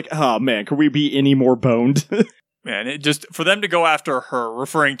Maria's like, oh man, can we be any more boned? Man, it just, for them to go after her,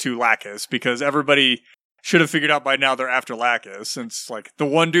 referring to Lacus, because everybody should have figured out by now they're after Lacus, since, like, the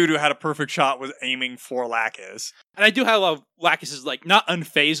one dude who had a perfect shot was aiming for Lacus. And I do have love Lacus is like not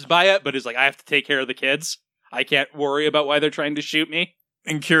unfazed by it, but is like, I have to take care of the kids. I can't worry about why they're trying to shoot me.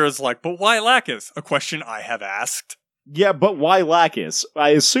 And Kira's like, but why Lacus? A question I have asked. Yeah, but why Lacus?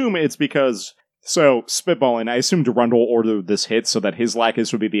 I assume it's because... So, spitballing, I assume Durandal ordered this hit so that his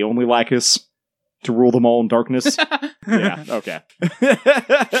Lacus would be the only Lacus to rule them all in darkness. Yeah, okay.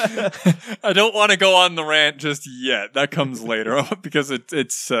 I don't want to go on the rant just yet. That comes later, because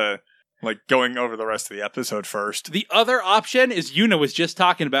it's like going over the rest of the episode first. The other option is Yuna was just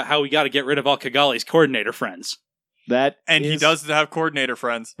talking about how we got to get rid of all Kigali's coordinator friends. And he does have coordinator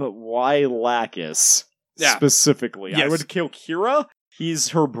friends. But why Lacus? Yeah. Specifically. Yes. I would kill Kira. He's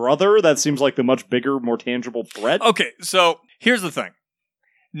her brother. That seems like the much bigger, more tangible threat. Okay, so here's the thing.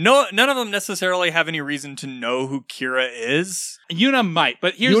 None of them necessarily have any reason to know who Kira is. Yuna might,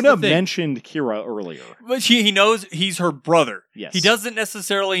 but here's Yuna the thing. mentioned Kira earlier. But he knows he's her brother. Yes. He doesn't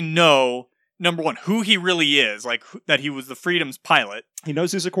necessarily know, number one, who he really is, like that he was the Freedom's pilot. He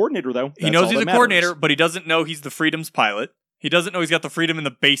knows he's a coordinator, though. He knows he's a coordinator, but he doesn't know he's the Freedom's pilot. He doesn't know he's got the Freedom in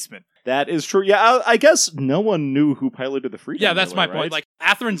the basement. That is true. Yeah, I guess no one knew who piloted the Freedom. Yeah, that's my really, point. right? Like,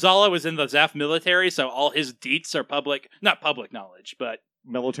 Atherin Zala was in the Zaft military, so all his deets are not public knowledge, but...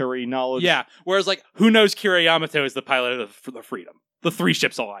 Military knowledge. Yeah, whereas, like, who knows Kira Yamato is the pilot of the Freedom? The Three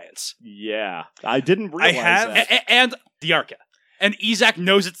Ships Alliance. Yeah. I didn't realize that. And Diarca. And Izak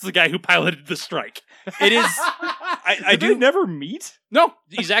knows it's the guy who piloted the strike. It is... I Did they never meet? No,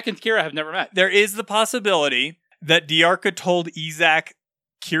 Izak and Kira have never met. There is the possibility that Diarca told Izak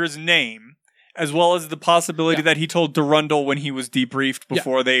Kira's name, as well as the possibility that he told Durandal when he was debriefed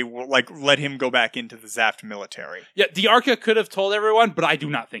before they let him go back into the Zaft military. Yeah, Diarca could have told everyone, but I do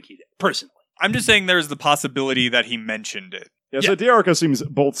not think he did, personally. I'm just saying there's the possibility that he mentioned it. Yeah, so Diarca seems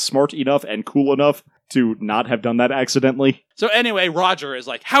both smart enough and cool enough to not have done that accidentally. So anyway, Roger is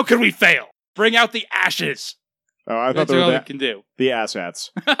like, how could we fail? Bring out the ashes. Oh, I thought That's they all were we can do. the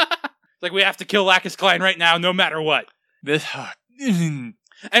asshats. Like, we have to kill Lacus Klein right now, no matter what. This...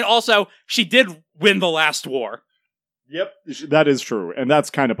 And also, she did win the last war. Yep, that is true, and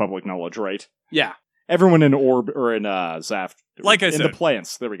that's kind of public knowledge, right? Yeah. Everyone in Orb or in Zaft, Like I in said, the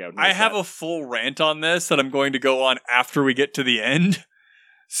plants. There we go. I have a full rant on this that I'm going to go on after we get to the end,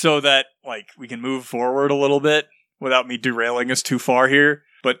 so that we can move forward a little bit without me derailing us too far here.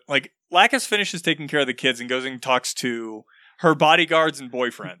 But Lacus finishes taking care of the kids and goes and talks to her bodyguards and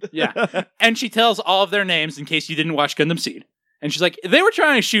boyfriend. Yeah. And she tells all of their names in case you didn't watch Gundam Seed. And she's like, they were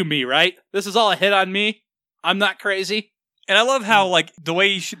trying to shoot me, right? This is all a hit on me. I'm not crazy. And I love how the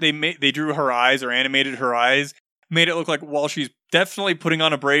way they drew her eyes or animated her eyes made it look like while she's definitely putting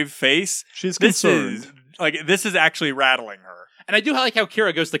on a brave face, she's concerned. This is actually rattling her. And I do like how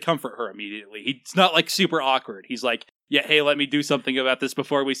Kira goes to comfort her immediately. He's not super awkward. He's like, yeah, hey, let me do something about this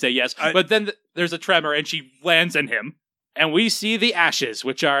before we say yes. But then there's a tremor and she lands in him. And we see the ashes,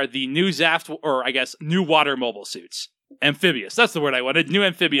 which are the new Zaft, or I guess new water mobile suits. Amphibious. That's the word I wanted. New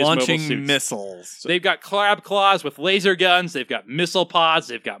amphibious launching mobile suits. Missiles. They've got crab claws with laser guns. They've got missile pods.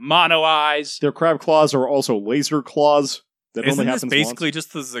 They've got mono eyes. Their crab claws are also laser claws. That Isn't only this happens basically once.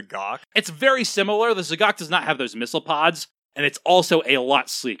 just the Zagok? It's very similar. The Zagok does not have those missile pods, and it's also a lot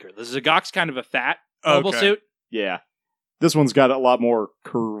sleeker. The Zagok's kind of a fat mobile suit. Yeah. This one's got a lot more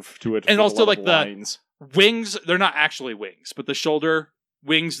curve to it. And with also a lot of lines. The wings, they're not actually wings, but the shoulder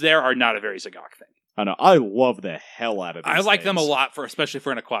wings there are not a very Zagok thing. I know. I love the hell out of these I like them a things. lot, especially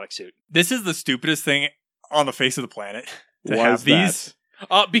for an aquatic suit. This is the stupidest thing on the face of the planet to Why have is that?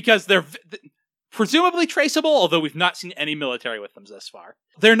 these. Because they're presumably traceable, although we've not seen any military with them thus far.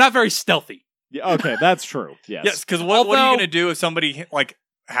 They're not very stealthy. Yeah, okay, that's true. Yes. Yes, because what are you going to do if somebody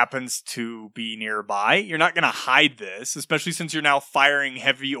happens to be nearby? You're not going to hide this, especially since you're now firing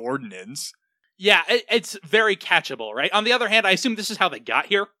heavy ordnance. Yeah, it's very catchable, right? On the other hand, I assume this is how they got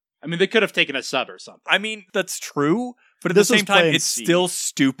here. I mean, they could have taken a sub or something. I mean, that's true, but at This the is same time, Plan it's C. still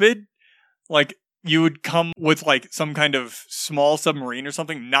stupid. Like, you would come with, like, some kind of small submarine or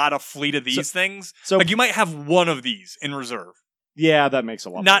something, not a fleet of these things. so- like, you might have one of these in reserve. Yeah, that makes a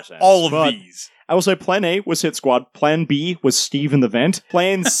lot more Not sense. all of But these. I will say Plan A was Hit Squad. Plan B was Steve in the vent.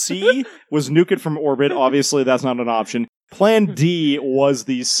 Plan C was Nuke It from orbit. Obviously, that's not an option. Plan D was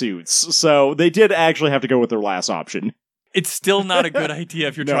these suits. So they did actually have to go with their last option. It's still not a good idea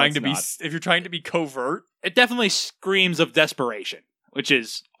if you're No, trying it's to be not. if you're trying to be covert. It definitely screams of desperation, which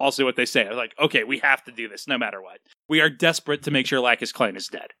is also what they say. They're like, okay, we have to do this no matter what. We are desperate to make sure Lacus Clan is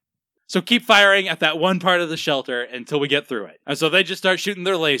dead. So keep firing at that one part of the shelter until we get through it. And so they just start shooting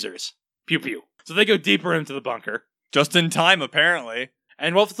their lasers. Pew pew. So they go deeper into the bunker. Just in time, apparently.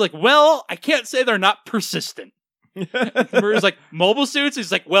 And Wolf's like, well, I can't say they're not persistent. Maru's like, mobile suits?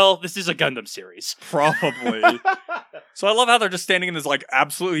 He's like, well, this is a Gundam series. Probably. So I love how they're just standing in this, like,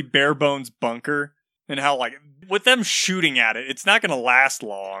 absolutely bare bones bunker. And how, like, with them shooting at it, it's not going to last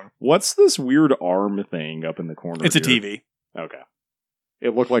long. What's this weird arm thing up in the corner? It's a here? TV. Okay.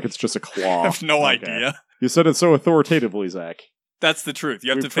 It looked like it's just a claw. I have no Okay. idea. You said it so authoritatively, Zach. That's the truth.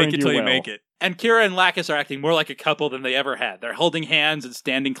 You have We've to fake trained it you till you well. make it. And Kira and Lacus are acting more like a couple than they ever had. They're holding hands and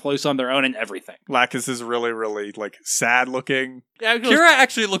standing close on their own and everything. Lacus is really, really, like, sad looking. Yeah, because Kira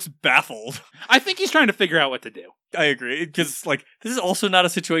actually looks baffled. I think he's trying to figure out what to do. I agree. Because, like, this is also not a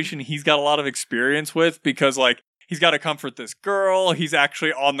situation he's got a lot of experience with because, like, he's got to comfort this girl. He's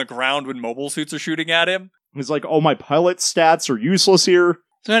actually on the ground when mobile suits are shooting at him. He's like, oh, my pilot stats are useless here.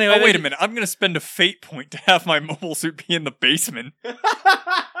 So anyway, Oh, wait a minute. I'm going to spend a fate point to have my mobile suit be in the basement.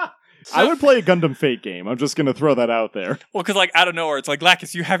 I would play a Gundam Fate game. I'm just going to throw that out there. Well, because, like, out of nowhere, it's like,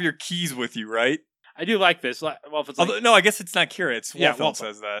 Lacus, you have your keys with you, right? I do like this. Well, if it's like, Although, no, I guess it's not Kira. It's Yeah, Wolfeld Wolfeld.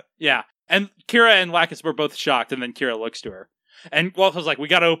 says that. yeah. And Kira and Lacus were both shocked, and then Kira looks to her. And Wolfeld's like, we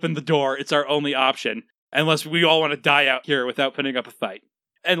gotta open the door. It's our only option. Unless we all want to die out here without putting up a fight.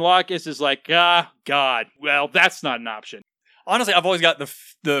 And Lacus is like, God. Well, that's not an option. Honestly, I've always got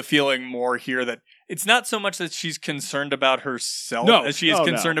the feeling more here that it's not so much that she's concerned about herself No. as she is Oh,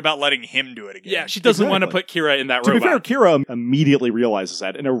 concerned no. about letting him do it again. Yeah, she doesn't want to Exactly. put Kira in that To be robot. fair, Kira immediately realizes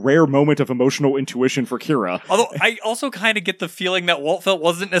that in a rare moment of emotional intuition for Kira. Although I also kind of get the feeling that Waltfeld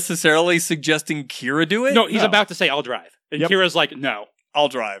wasn't necessarily suggesting Kira do it. No, he's No. about to say, I'll drive. And Yep. Kira's like, no. I'll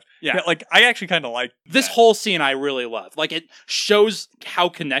drive. Yeah. Like I actually kind of like This that. whole scene I really love. Like, it shows how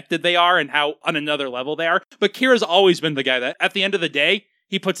connected they are and how on another level they are. But Kira's always been the guy that, at the end of the day,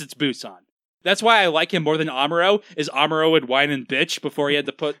 he puts its boots on. That's why I like him more than Amuro, is Amuro would whine and bitch before he had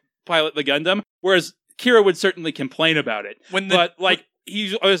to pilot the Gundam, whereas Kira would certainly complain about it. But, like,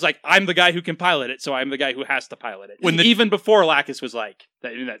 he's always like, I'm the guy who can pilot it, so I'm the guy who has to pilot it. Even before Lacus was like,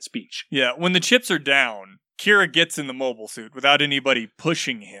 that in that speech. Yeah, when the chips are down, Kira gets in the mobile suit without anybody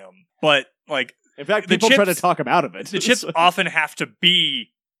pushing him. But like In fact, The people try to chips- talk him out of it. the chips often have to be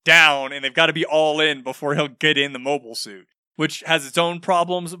down and they've got to be all in before he'll get in the mobile suit, which has its own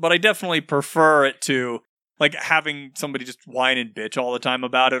problems, but I definitely prefer it to like having somebody just whine and bitch all the time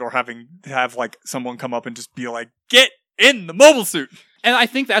about it or have like someone come up and just be like, "Get in the mobile suit." And I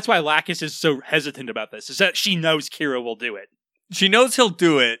think that's why Lacus is so hesitant about this, is that she knows Kira will do it. She knows he'll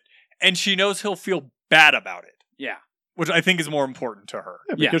do it and she knows he'll feel bad about it, Yeah. which I think is more important to her.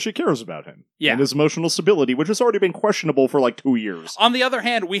 Yeah, because she cares about him. Yeah. And his emotional stability, which has already been questionable for like 2 years. On the other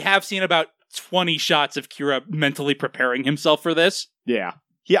hand, we have seen about 20 shots of Kira mentally preparing himself for this. Yeah.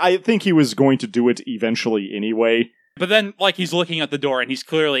 I think he was going to do it eventually anyway. But then, like, he's looking at the door and he's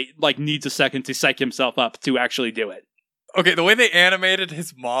clearly, like, needs a second to psych himself up to actually do it. Okay, the way they animated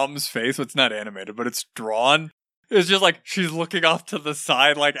his mom's face, well, it's not animated, but it's drawn. It's just like she's looking off to the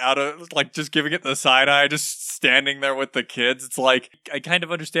side, like out of, like just giving it the side eye, just standing there with the kids. It's like, I kind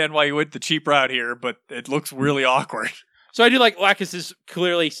of understand why you went the cheap route here, but it looks really awkward. So I do like Lacus is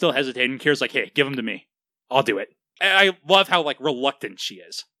clearly still hesitating. Kira's like, hey, give him to me. I'll do it. And I love how, like, reluctant she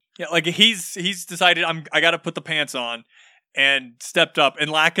is. Yeah, like he's decided I got to put the pants on and stepped up, and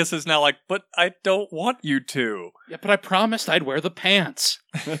Lacus is now like, but I don't want you to. Yeah, but I promised I'd wear the pants.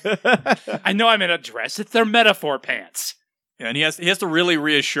 I know I'm in a dress. It's their metaphor pants. Yeah, and he has to really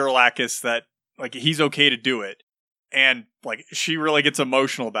reassure Lacus that like he's okay to do it, and like she really gets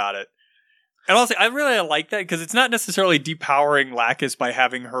emotional about it. And honestly, I really like that because it's not necessarily depowering Lacus by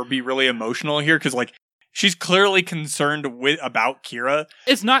having her be really emotional here, because like she's clearly concerned about Kira.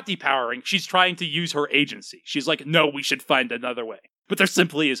 It's not depowering. She's trying to use her agency. She's like, no, we should find another way. But there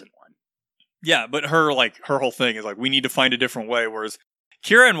simply isn't one. Yeah, but her whole thing is like, we need to find a different way. Whereas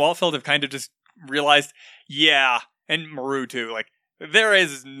Kira and Waltfeld have kind of just realized, yeah, and Maru too, like There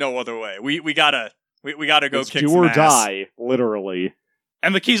is no other way. We gotta go It's kick do some or ass. die, literally.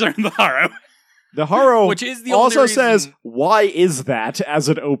 And the keys are in the Haro. The Haro Which is the also only reason... says, "Why is that?" as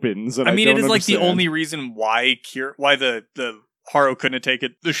it opens. And I mean, it don't is like the understand. only reason why the Haro couldn't have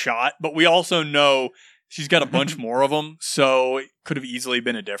taken the shot, but we also know she's got a bunch more of them, so it could have easily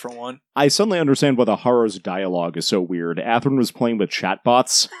been a different one. I suddenly understand why the Haro's dialogue is so weird. Athrun was playing with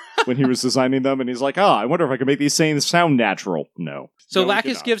chatbots when he was designing them, and he's like, I wonder if I can make these things sound natural. No. So No, he did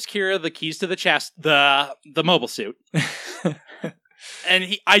Lacus not. gives Kira the keys to the mobile suit.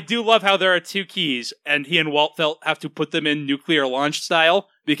 And I do love how there are 2 keys, and he and Waltfelt have to put them in nuclear launch style,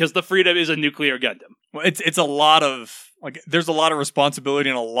 because the Freedom is a nuclear Gundam. Well, it's a lot of, there's a lot of responsibility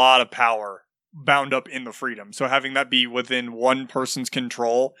and a lot of power bound up in the Freedom. So having that be within one person's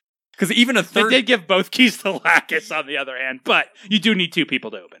control, because even a They third... did give both keys to Lacus, on the other hand, but you do need 2 people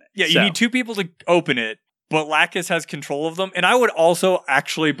to open it. Yeah, you So- need 2 people to open it, but Lacus has control of them. And I would also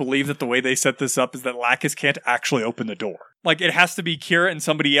actually believe that the way they set this up is that Lacus can't actually open the door. It has to be Kira and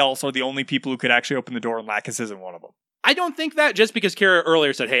somebody else are the only people who could actually open the door, and Lacus isn't one of them. I don't think that, just because Kira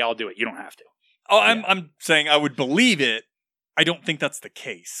earlier said, hey, I'll do it. You don't have to. Oh, I'm saying I would believe it. I don't think that's the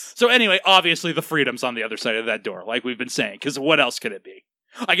case. So anyway, obviously the Freedom's on the other side of that door, like we've been saying, because what else could it be?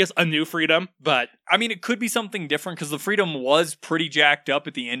 I guess a new Freedom, but I mean, it could be something different because the Freedom was pretty jacked up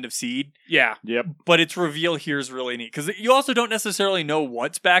at the end of Seed, yeah. Yep. but its reveal here is really neat because you also don't necessarily know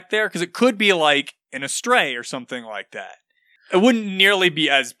what's back there because it could be like an Astray or something like that. It wouldn't nearly be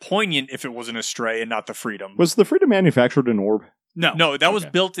as poignant if it was an Astray and not the Freedom. Was the Freedom manufactured in Orb? No. No, that was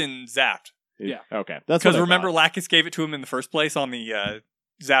Okay. built in Zaft. Yeah. Okay. That's Because what I remember, thought. Lacus gave it to him in the first place on the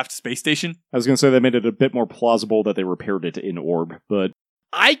Zaft space station. I was going to say they made it a bit more plausible that they repaired it in Orb, but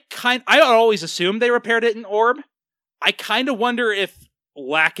I always assumed they repaired it in Orb. I kind of wonder if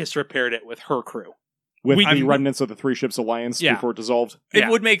Lacus repaired it with her crew. with the I'm- remnants of the Three Ships Alliance Yeah. before it dissolved. It Yeah.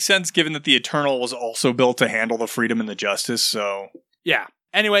 would make sense given that the Eternal was also built to handle the Freedom and the Justice, so... Yeah.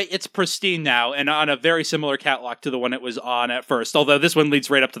 Anyway, it's pristine now, and on a very similar catwalk to the one it was on at first, although this one leads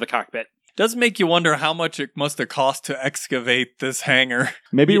right up to the cockpit. Does make you wonder how much it must have cost to excavate this hangar.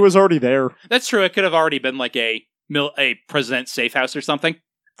 Maybe it was already there. That's true, it could have already been like a president's safe house or something.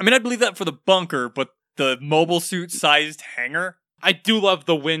 I mean, I'd believe that for the bunker, but the mobile suit-sized hangar? I do love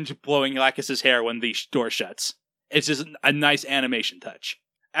the wind blowing Lacus's hair when the door shuts. It's just a nice animation touch.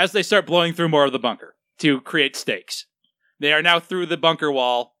 As they start blowing through more of the bunker to create stakes. They are now through the bunker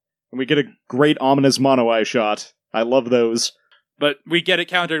wall, And we get a great ominous mono-eye shot. I love those. but we get it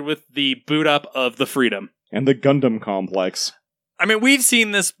countered with the boot up of the Freedom. And the Gundam complex. I mean, we've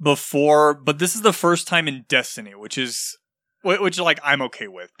seen this before, but this is the first time in Destiny, which I'm okay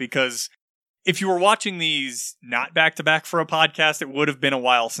with, because if you were watching these not back-to-back for a podcast, it would have been a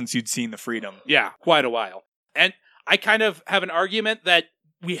while since you'd seen the Freedom. Yeah, quite a while. And I kind of have an argument that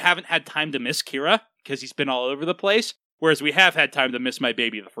we haven't had time to miss Kira, because he's been all over the place, whereas we have had time to miss my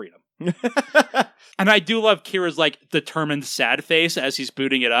baby, the Freedom. And I do love Kira's, determined sad face as he's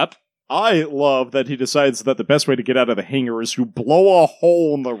booting it up. I love that he decides that the best way to get out of the hangar is to blow a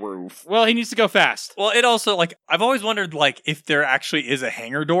hole in the roof. Well, he needs to go fast. Well, it also, I've always wondered, if there actually is a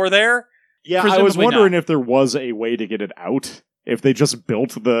hangar door there. Yeah, I was Presumably wondering not. if there was a way to get it out. If they just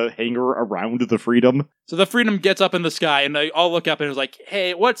built the hangar around the Freedom. So the Freedom gets up in the sky, and they all look up and is like,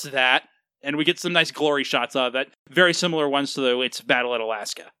 hey, what's that? And we get some nice glory shots of it. Very similar ones to its battle at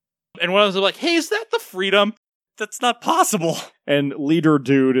Alaska. And one of them is like, hey, is that the Freedom? That's not possible. And leader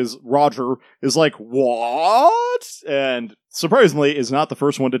dude Roger is like, what? And surprisingly is not the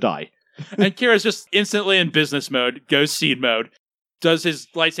first one to die. And Kira's just instantly in business mode, goes seed mode, does his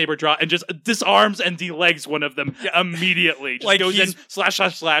lightsaber draw, and just disarms and delegs one of them immediately. Just goes in,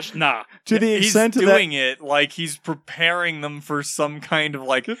 /// nah. To the He's extent that doing it like he's preparing them for some kind of,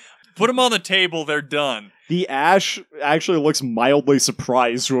 put them on the table, they're done. the Ash actually looks mildly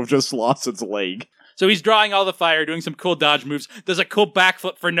surprised to have just lost its leg. So he's drawing all the fire, doing some cool dodge moves, does a cool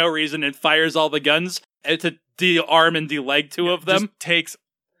backflip for no reason, and fires all the guns to de-arm and de-leg two of them. Just takes...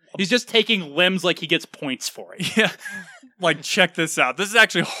 He's just taking limbs like he gets points for it. Yeah. Check this out. This is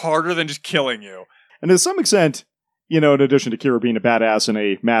actually harder than just killing you. And to some extent, in addition to Kira being a badass in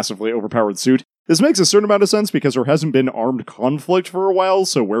a massively overpowered suit, this makes a certain amount of sense because there hasn't been armed conflict for a while,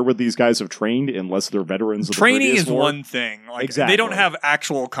 so where would these guys have trained unless they're veterans of the Training previous is war? one thing. Exactly. They don't have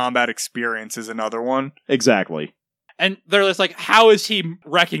actual combat experience is another one. Exactly. And they're just like, how is he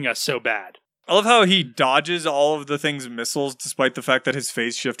wrecking us so bad? I love how he dodges all of the thing's missiles despite the fact that his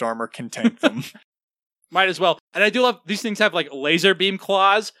phase shift armor can tank them. Might as well. And I do love, these things have laser beam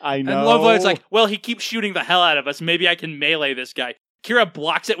claws. I know. And love how it's like, well, he keeps shooting the hell out of us. Maybe I can melee this guy. Kira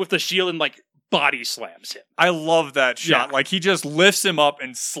blocks it with the shield and body slams him. I love that shot. Yeah. Like, he just lifts him up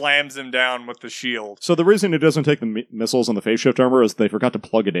and slams him down with the shield. So the reason it doesn't take the missiles on the phase shift armor is they forgot to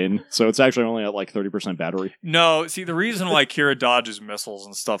plug it in, so it's actually only at like 30% battery. No, see, the reason why Kira dodges missiles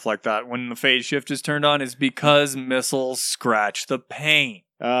and stuff like that when the phase shift is turned on is because missiles scratch the paint.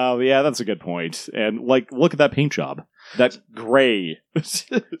 Oh, yeah, that's a good point. And, like, look at that paint job. That gray.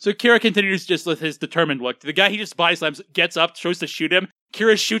 So Kira continues just with his determined look. The guy he just body slams gets up, tries to shoot him.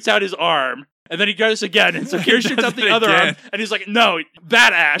 Kira shoots out his arm, and then he goes again. And so Kira shoots out the other arm, and he's like, no,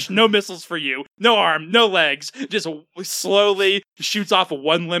 bad Ash, no missiles for you. No arm, no legs. Just slowly shoots off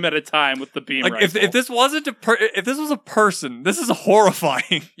one limb at a time with the beam Like, rifle. if this wasn't if this was a person, this is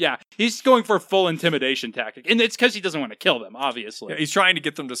horrifying. Yeah, he's going for a full intimidation tactic. And it's because he doesn't want to kill them, obviously. Yeah, he's trying to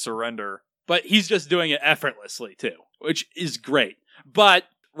get them to surrender. But he's just doing it effortlessly, too, which is great. But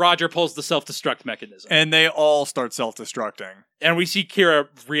Roger pulls the self-destruct mechanism. And they all start self-destructing. And we see Kira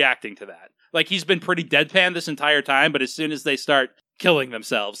reacting to that. Like, he's been pretty deadpan this entire time, but as soon as they start killing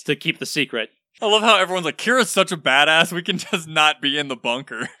themselves to keep the secret... I love how everyone's like, Kira's such a badass, we can just not be in the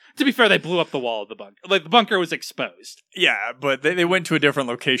bunker. To be fair, they blew up the wall of the bunker. Like, the bunker was exposed. Yeah, but they went to a different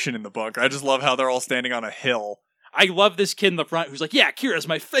location in the bunker. I just love how they're all standing on a hill. I love this kid in the front who's like, yeah, Kira's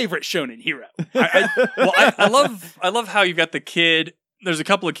my favorite shonen hero. I love how you've got the kid. There's a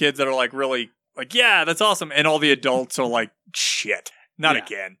couple of kids that are like really like, yeah, that's awesome. And all the adults are like, shit, not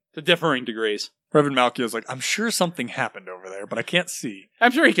again. To differing degrees. Reverend Malchio's like, I'm sure something happened over there, but I can't see.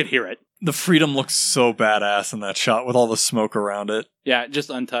 I'm sure he could hear it. The Freedom looks so badass in that shot with all the smoke around it. Yeah, just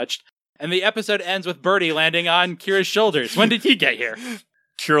untouched. And the episode ends with Birdie landing on Kira's shoulders. When did he get here?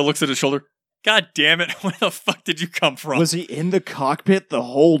 Kira looks at his shoulder. God damn it, where the fuck did you come from? Was he in the cockpit the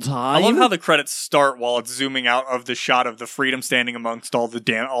whole time? I love how the credits start while it's zooming out of the shot of the Freedom standing amongst all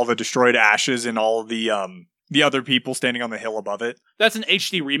the destroyed ashes and all the other people standing on the hill above it. That's an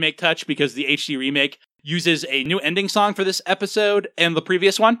HD remake touch because the HD remake uses a new ending song for this episode and the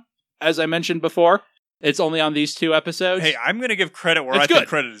previous one, as I mentioned before. It's only on these two episodes. Hey, I'm going to give credit where I think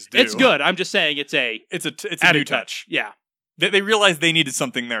credit is due. It's good. I'm just saying it's a new touch. Yeah. They realized they needed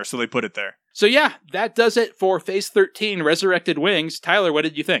something there, so they put it there. So yeah, that does it for Phase 13, Resurrected Wings. Tyler, what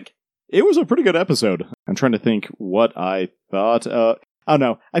did you think? It was a pretty good episode. I'm trying to think what I thought. I don't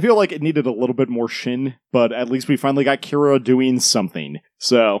know. I feel like it needed a little bit more Shin, but at least we finally got Kira doing something.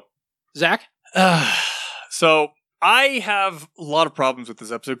 So, Zach? So, I have a lot of problems with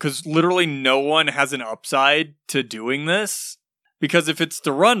this episode because literally no one has an upside to doing this. Because if it's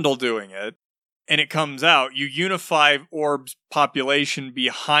Durandal doing it, and it comes out, you unify Orb's population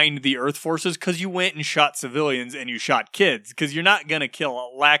behind the Earth forces because you went and shot civilians and you shot kids. Because you're not going to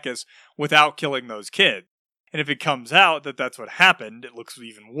kill Lacus without killing those kids. And if it comes out that that's what happened, it looks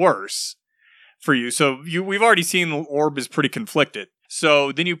even worse for you. So we've already seen the Orb is pretty conflicted.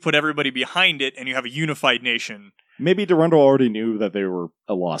 So then you put everybody behind it and you have a unified nation. Maybe Durandal already knew that they were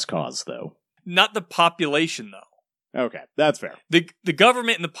a lost cause, though. Not the population, though. Okay, that's fair. The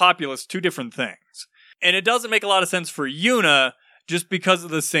government and the populace, two different things. And it doesn't make a lot of sense for Yuna just because of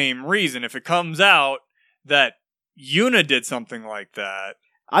the same reason. If it comes out that Yuna did something like that...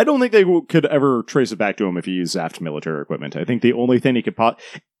 I don't think they could ever trace it back to him if he used Zaft military equipment. I think the only thing he could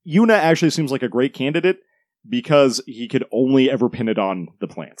Yuna actually seems like a great candidate because he could only ever pin it on the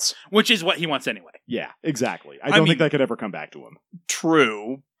plants. Which is what he wants anyway. Yeah, exactly. I don't think that could ever come back to him.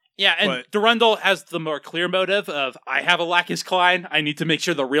 True. Yeah, and Durandal has the more clear motive of, I have a Lacus Klein, I need to make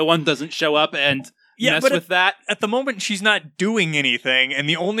sure the real one doesn't show up and mess with that. At the moment, she's not doing anything, and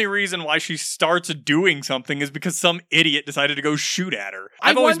the only reason why she starts doing something is because some idiot decided to go shoot at her.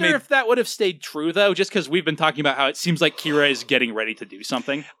 I wonder if that would have stayed true, though, just because we've been talking about how it seems like Kira is getting ready to do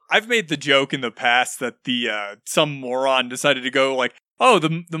something. I've made the joke in the past that some moron decided to go like, oh,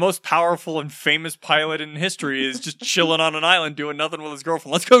 the most powerful and famous pilot in history is just chilling on an island doing nothing with his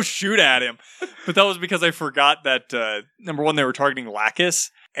girlfriend. Let's go shoot at him. But that was because I forgot that, number one, they were targeting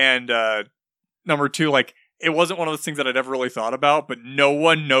Lacus, and number two, like, it wasn't one of those things that I'd ever really thought about, but no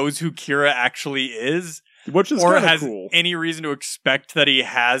one knows who Kira actually is. Which is or kind of has cool. Any reason to expect that he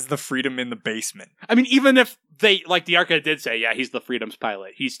has the Freedom in the basement. I mean, even if they, like the Arca did say, yeah, he's the Freedom's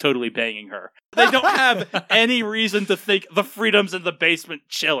pilot. He's totally banging her. They don't have any reason to think the Freedom's in the basement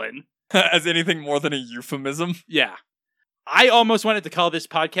chilling. As anything more than a euphemism. Yeah. I almost wanted to call this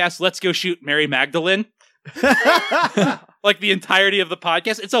podcast, Let's Go Shoot Mary Magdalene. Like the entirety of the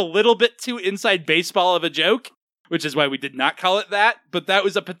podcast. It's a little bit too inside baseball of a joke, which is why we did not call it that, but that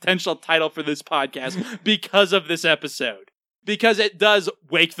was a potential title for this podcast because of this episode. Because it does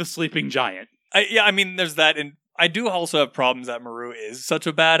wake the sleeping giant. I mean, there's that, and I do also have problems that Maru is such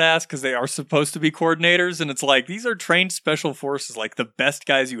a badass because they are supposed to be coordinators, and it's like, these are trained special forces, like the best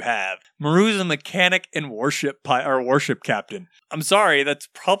guys you have. Maru's a mechanic and warship captain. I'm sorry, that's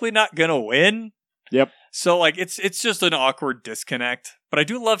probably not gonna win. Yep. So like, it's just an awkward disconnect. But I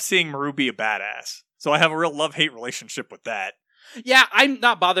do love seeing Maru be a badass. So I have a real love-hate relationship with that. Yeah, I'm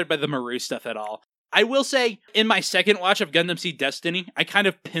not bothered by the Maru stuff at all. I will say, in my second watch of Gundam Seed Destiny, I kind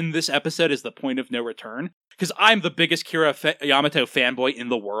of pinned this episode as the point of no return. Because I'm the biggest Kira Yamato fanboy in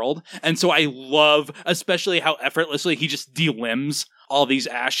the world. And so I love, especially how effortlessly he just delimbs all these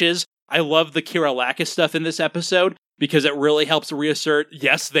ashes. I love the Kira Lacus stuff in this episode because it really helps reassert,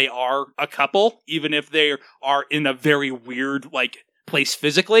 yes, they are a couple, even if they are in a very weird, place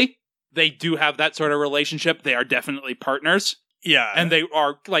physically. They do have that sort of relationship. They are definitely partners. Yeah. And they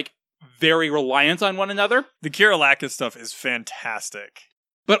are, very reliant on one another. The Kira Lacus stuff is fantastic.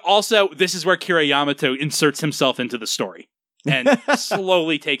 But also, this is where Kira Yamato inserts himself into the story and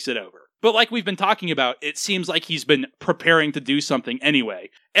slowly takes it over. But like we've been talking about, it seems like he's been preparing to do something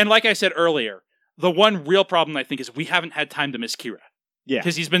anyway. And like I said earlier, the one real problem I think is we haven't had time to miss Kira. Yeah.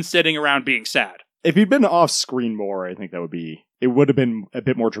 Because he's been sitting around being sad. If he'd been off screen more, I think it would have been a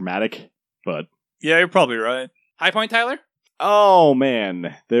bit more dramatic, but... Yeah, you're probably right. High point, Tyler? Oh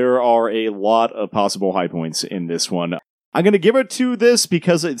man, there are a lot of possible high points in this one. I'm going to give it to this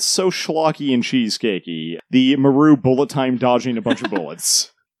because it's so schlocky and cheesecakey. The Maru bullet time dodging a bunch of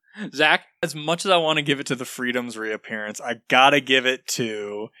bullets. Zach? As much as I want to give it to the Freedom's reappearance, I gotta give it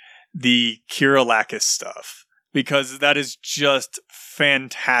to the Kira Lacus stuff. Because that is just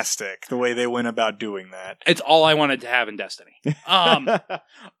fantastic, the way they went about doing that. It's all I wanted to have in Destiny.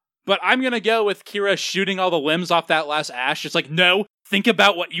 But I'm going to go with Kira shooting all the limbs off that last ash. It's like, no, think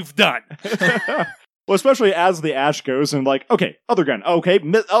about what you've done. Well, especially as the ash goes and okay, other gun. Okay,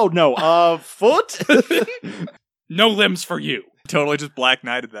 oh no, foot? No limbs for you. Totally just Black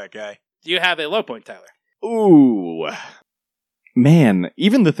Knighted that guy. Do you have a low point, Tyler? Ooh. Man,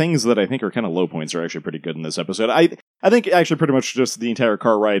 even the things that I think are kind of low points are actually pretty good in this episode. I think actually pretty much just the entire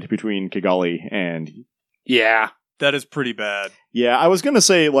car ride between Kigali and... Yeah. That is pretty bad. Yeah, I was going to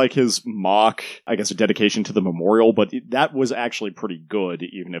say, his mock, I guess, a dedication to the memorial, but that was actually pretty good,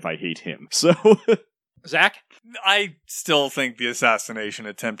 even if I hate him. So... Zach? I still think the assassination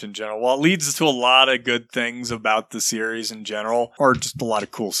attempt in general, while it leads to a lot of good things about the series in general, or just a lot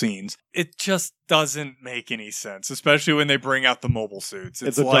of cool scenes, it just doesn't make any sense, especially when they bring out the mobile suits.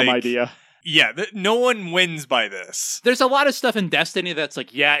 It's a dumb idea. Yeah, no one wins by this. There's a lot of stuff in Destiny that's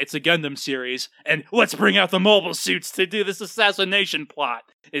yeah, it's a Gundam series, and let's bring out the mobile suits to do this assassination plot,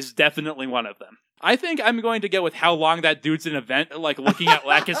 is definitely one of them. I think I'm going to go with how long that dude's in event, looking at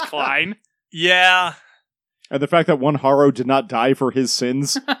Lacus Klein. Yeah. And the fact that one Haro did not die for his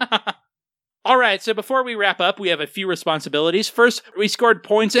sins. All right, so before we wrap up, we have a few responsibilities. First, we scored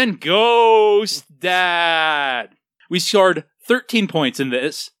points in Ghost Dad. We scored 13 points in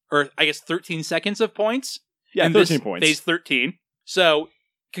this, or I guess 13 seconds of points. Yeah, in 13 this points. Phase 13. So,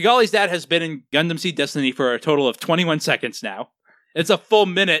 Kigali's dad has been in Gundam Seed Destiny for a total of 21 seconds now. It's a full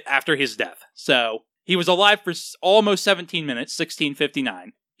minute after his death. So, he was alive for almost 17 minutes,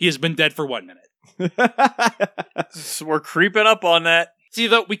 16:59. He has been dead for 1 minute. So we're creeping up on that. See,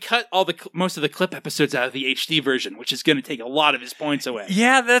 though, we cut most of the clip episodes out of the HD version, which is going to take a lot of his points away.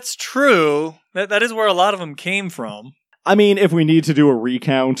 Yeah, that's true. That is where a lot of them came from. I mean, if we need to do a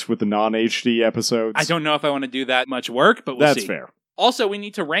recount with the non-HD episodes... I don't know if I want to do that much work, but we'll see. That's fair. Also, we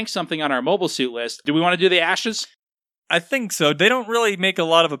need to rank something on our mobile suit list. Do we want to do the ashes? I think so. They don't really make a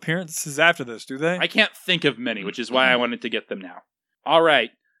lot of appearances after this, do they? I can't think of many, which is why I wanted to get them now. All right.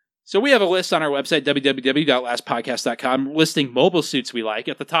 So we have a list on our website, www.lastpodcast.com, listing mobile suits we like.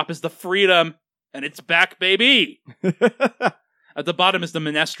 At the top is the Freedom, and it's back, baby! At the bottom is the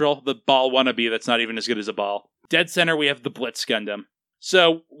Minestrel, the ball wannabe that's not even as good as a ball. Dead center, we have the Blitz Gundam.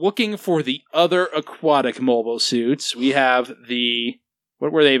 So, looking for the other aquatic mobile suits, we have the...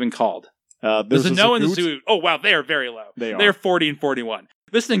 What were they even called? There's a a and Zagoot. Zoot. Oh, wow, they are very low. They are. They're 40 and 41.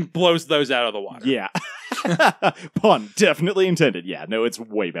 This thing blows those out of the water. Yeah. Pun definitely intended. Yeah, no, it's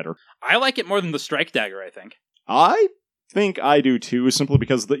way better. I like it more than the Strike Dagger, I think. I think I do too, simply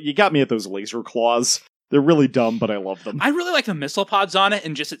because you got me at those laser claws. They're really dumb, but I love them. I really like the missile pods on it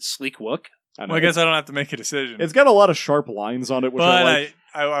and just its sleek look. Well, I guess I don't have to make a decision. It's got a lot of sharp lines on it, which but I like.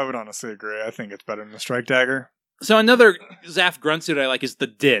 I would honestly agree. I think it's better than the Strike Dagger. So another Zaf grunt suit I like is the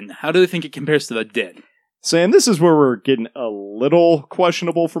Din. How do you think it compares to the Din? Saying this is where we're getting a little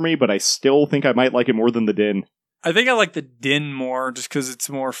questionable for me, but I still think I might like it more than the Din. I think I like the Din more just because it's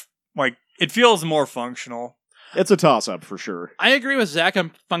more, it feels more functional. It's a toss-up for sure. I agree with Zach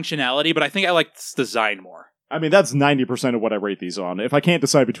on functionality, but I think I like this design more. I mean, that's 90% of what I rate these on. If I can't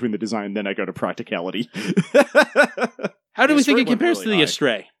decide between the design, then I go to practicality. How do The we think Astray it compares went to really the high.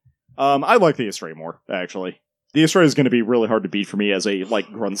 Astray? I like the Astray more, actually. The Astray is going to be really hard to beat for me as a,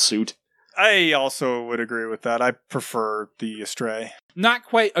 grunt suit. I also would agree with that. I prefer the Astray. Not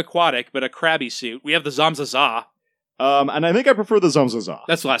quite aquatic, but a crabby suit. We have the Zamzaza. And I think I prefer the Zamzaza.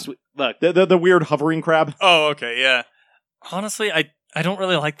 That's last week. Look, The weird hovering crab. Oh, okay, yeah. Honestly, I don't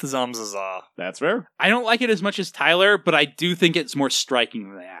really like the Zamzaza. That's fair. I don't like it as much as Tyler, but I do think it's more striking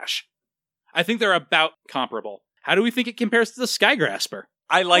than the Ash. I think they're about comparable. How do we think it compares to the Skygrasper?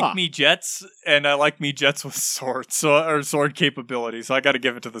 I like me jets, and I like me jets with swords, or sword capability, so I gotta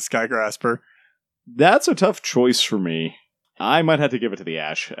give it to the Skygrasper. That's a tough choice for me. I might have to give it to the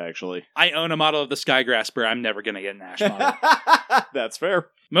Ash, actually. I own a model of the Skygrasper. I'm never going to get an Ash model. That's fair.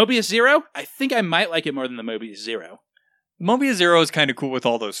 Mobius Zero? I think I might like it more than the Mobius Zero. Mobius Zero is kind of cool with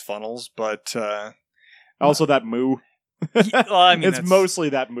all those funnels, but Also, that moo. well, I mean, It's that's- mostly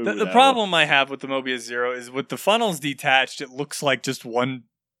that moo. The though. problem I have with the Mobius Zero is with the funnels detached, it looks like just one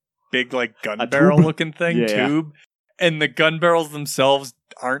big, gun A barrel tube. looking thing, Yeah. tube. And the gun barrels themselves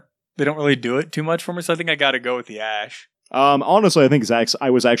they don't really do it too much for me, so I think I gotta go with the Ash. Honestly, I think I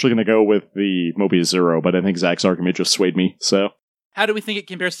was actually going to go with the Mobius Zero, but I think Zach's argument just swayed me, so. How do we think it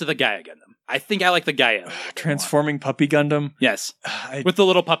compares to the Gaia Gundam? I think I like the Gaia. a little bit more. Transforming Puppy Gundam? Yes, I- with the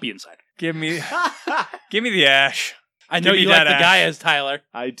little puppy inside. give me the Ash. I know Give me you like that the Ash. Gaias, Tyler.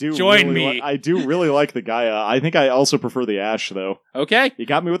 I do Join really me. I do really like the Gaia. I think I also prefer the Ash, though. Okay, You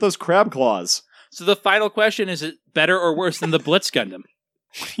got me with those crab claws. so the final question is it better or worse than the Blitz Gundam?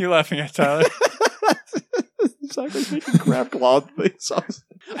 You laughing at Tyler? Zach was making crab claw things.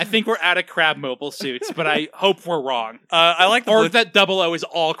 I think we're out of crab mobile suits, but I hope we're wrong. I like the Or Blitz. that Double O is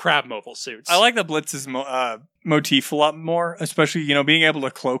all crab mobile suits. I like the Blitz's motif a lot more, especially, being able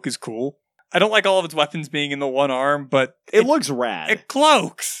to cloak is cool. I don't like all of its weapons being in the one arm, but It looks rad. it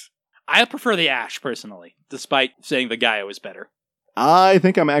cloaks. I prefer the Ash, personally, despite saying the Gaia was better. I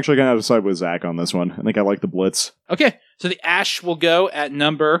think I'm actually going to decide with Zach on this one. I think I like the Blitz. Okay, so the Ash will go at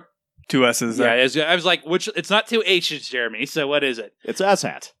number... 2 S's Yeah, there. I was like, which? It's not 2 H's, Jeremy, so what is it? It's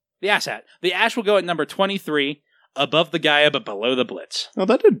asshat. The Asshat. The Ash will go at number 23, above the Gaia, but below the Blitz. Well,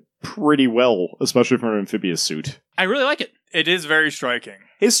 that did pretty well, especially for an amphibious suit. I really like it. It is very striking.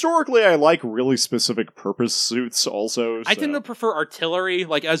 Historically, I like really specific purpose suits also. I tend to prefer artillery,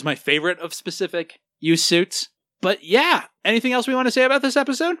 as my favorite of specific use suits. But yeah, anything else we want to say about this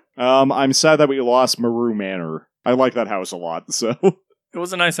episode? I'm sad that we lost Maru Manor. I like that house a lot, so... It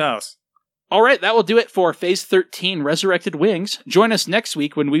was a nice house. All right, that will do it for Phase 13, Resurrected Wings. Join us next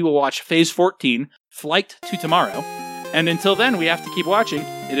week when we will watch Phase 14, Flight to Tomorrow. And until then, we have to keep watching.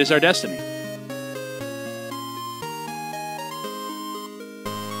 It is our destiny.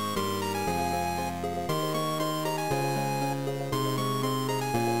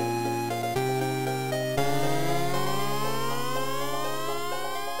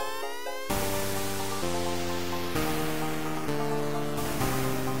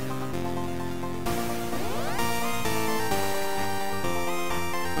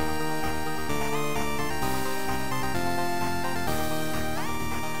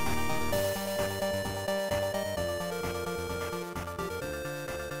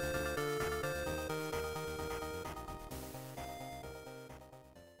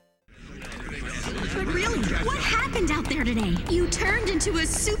 But really, what happened out there today? You turned into a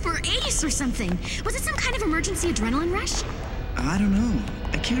super ace or something. Was it some kind of emergency adrenaline rush? I don't know.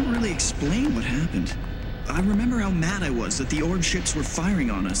 I can't really explain what happened. I remember how mad I was that the orb ships were firing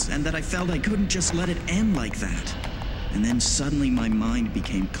on us, and that I felt I couldn't just let it end like that. And then suddenly my mind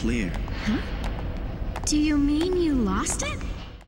became clear. Do you mean you lost it?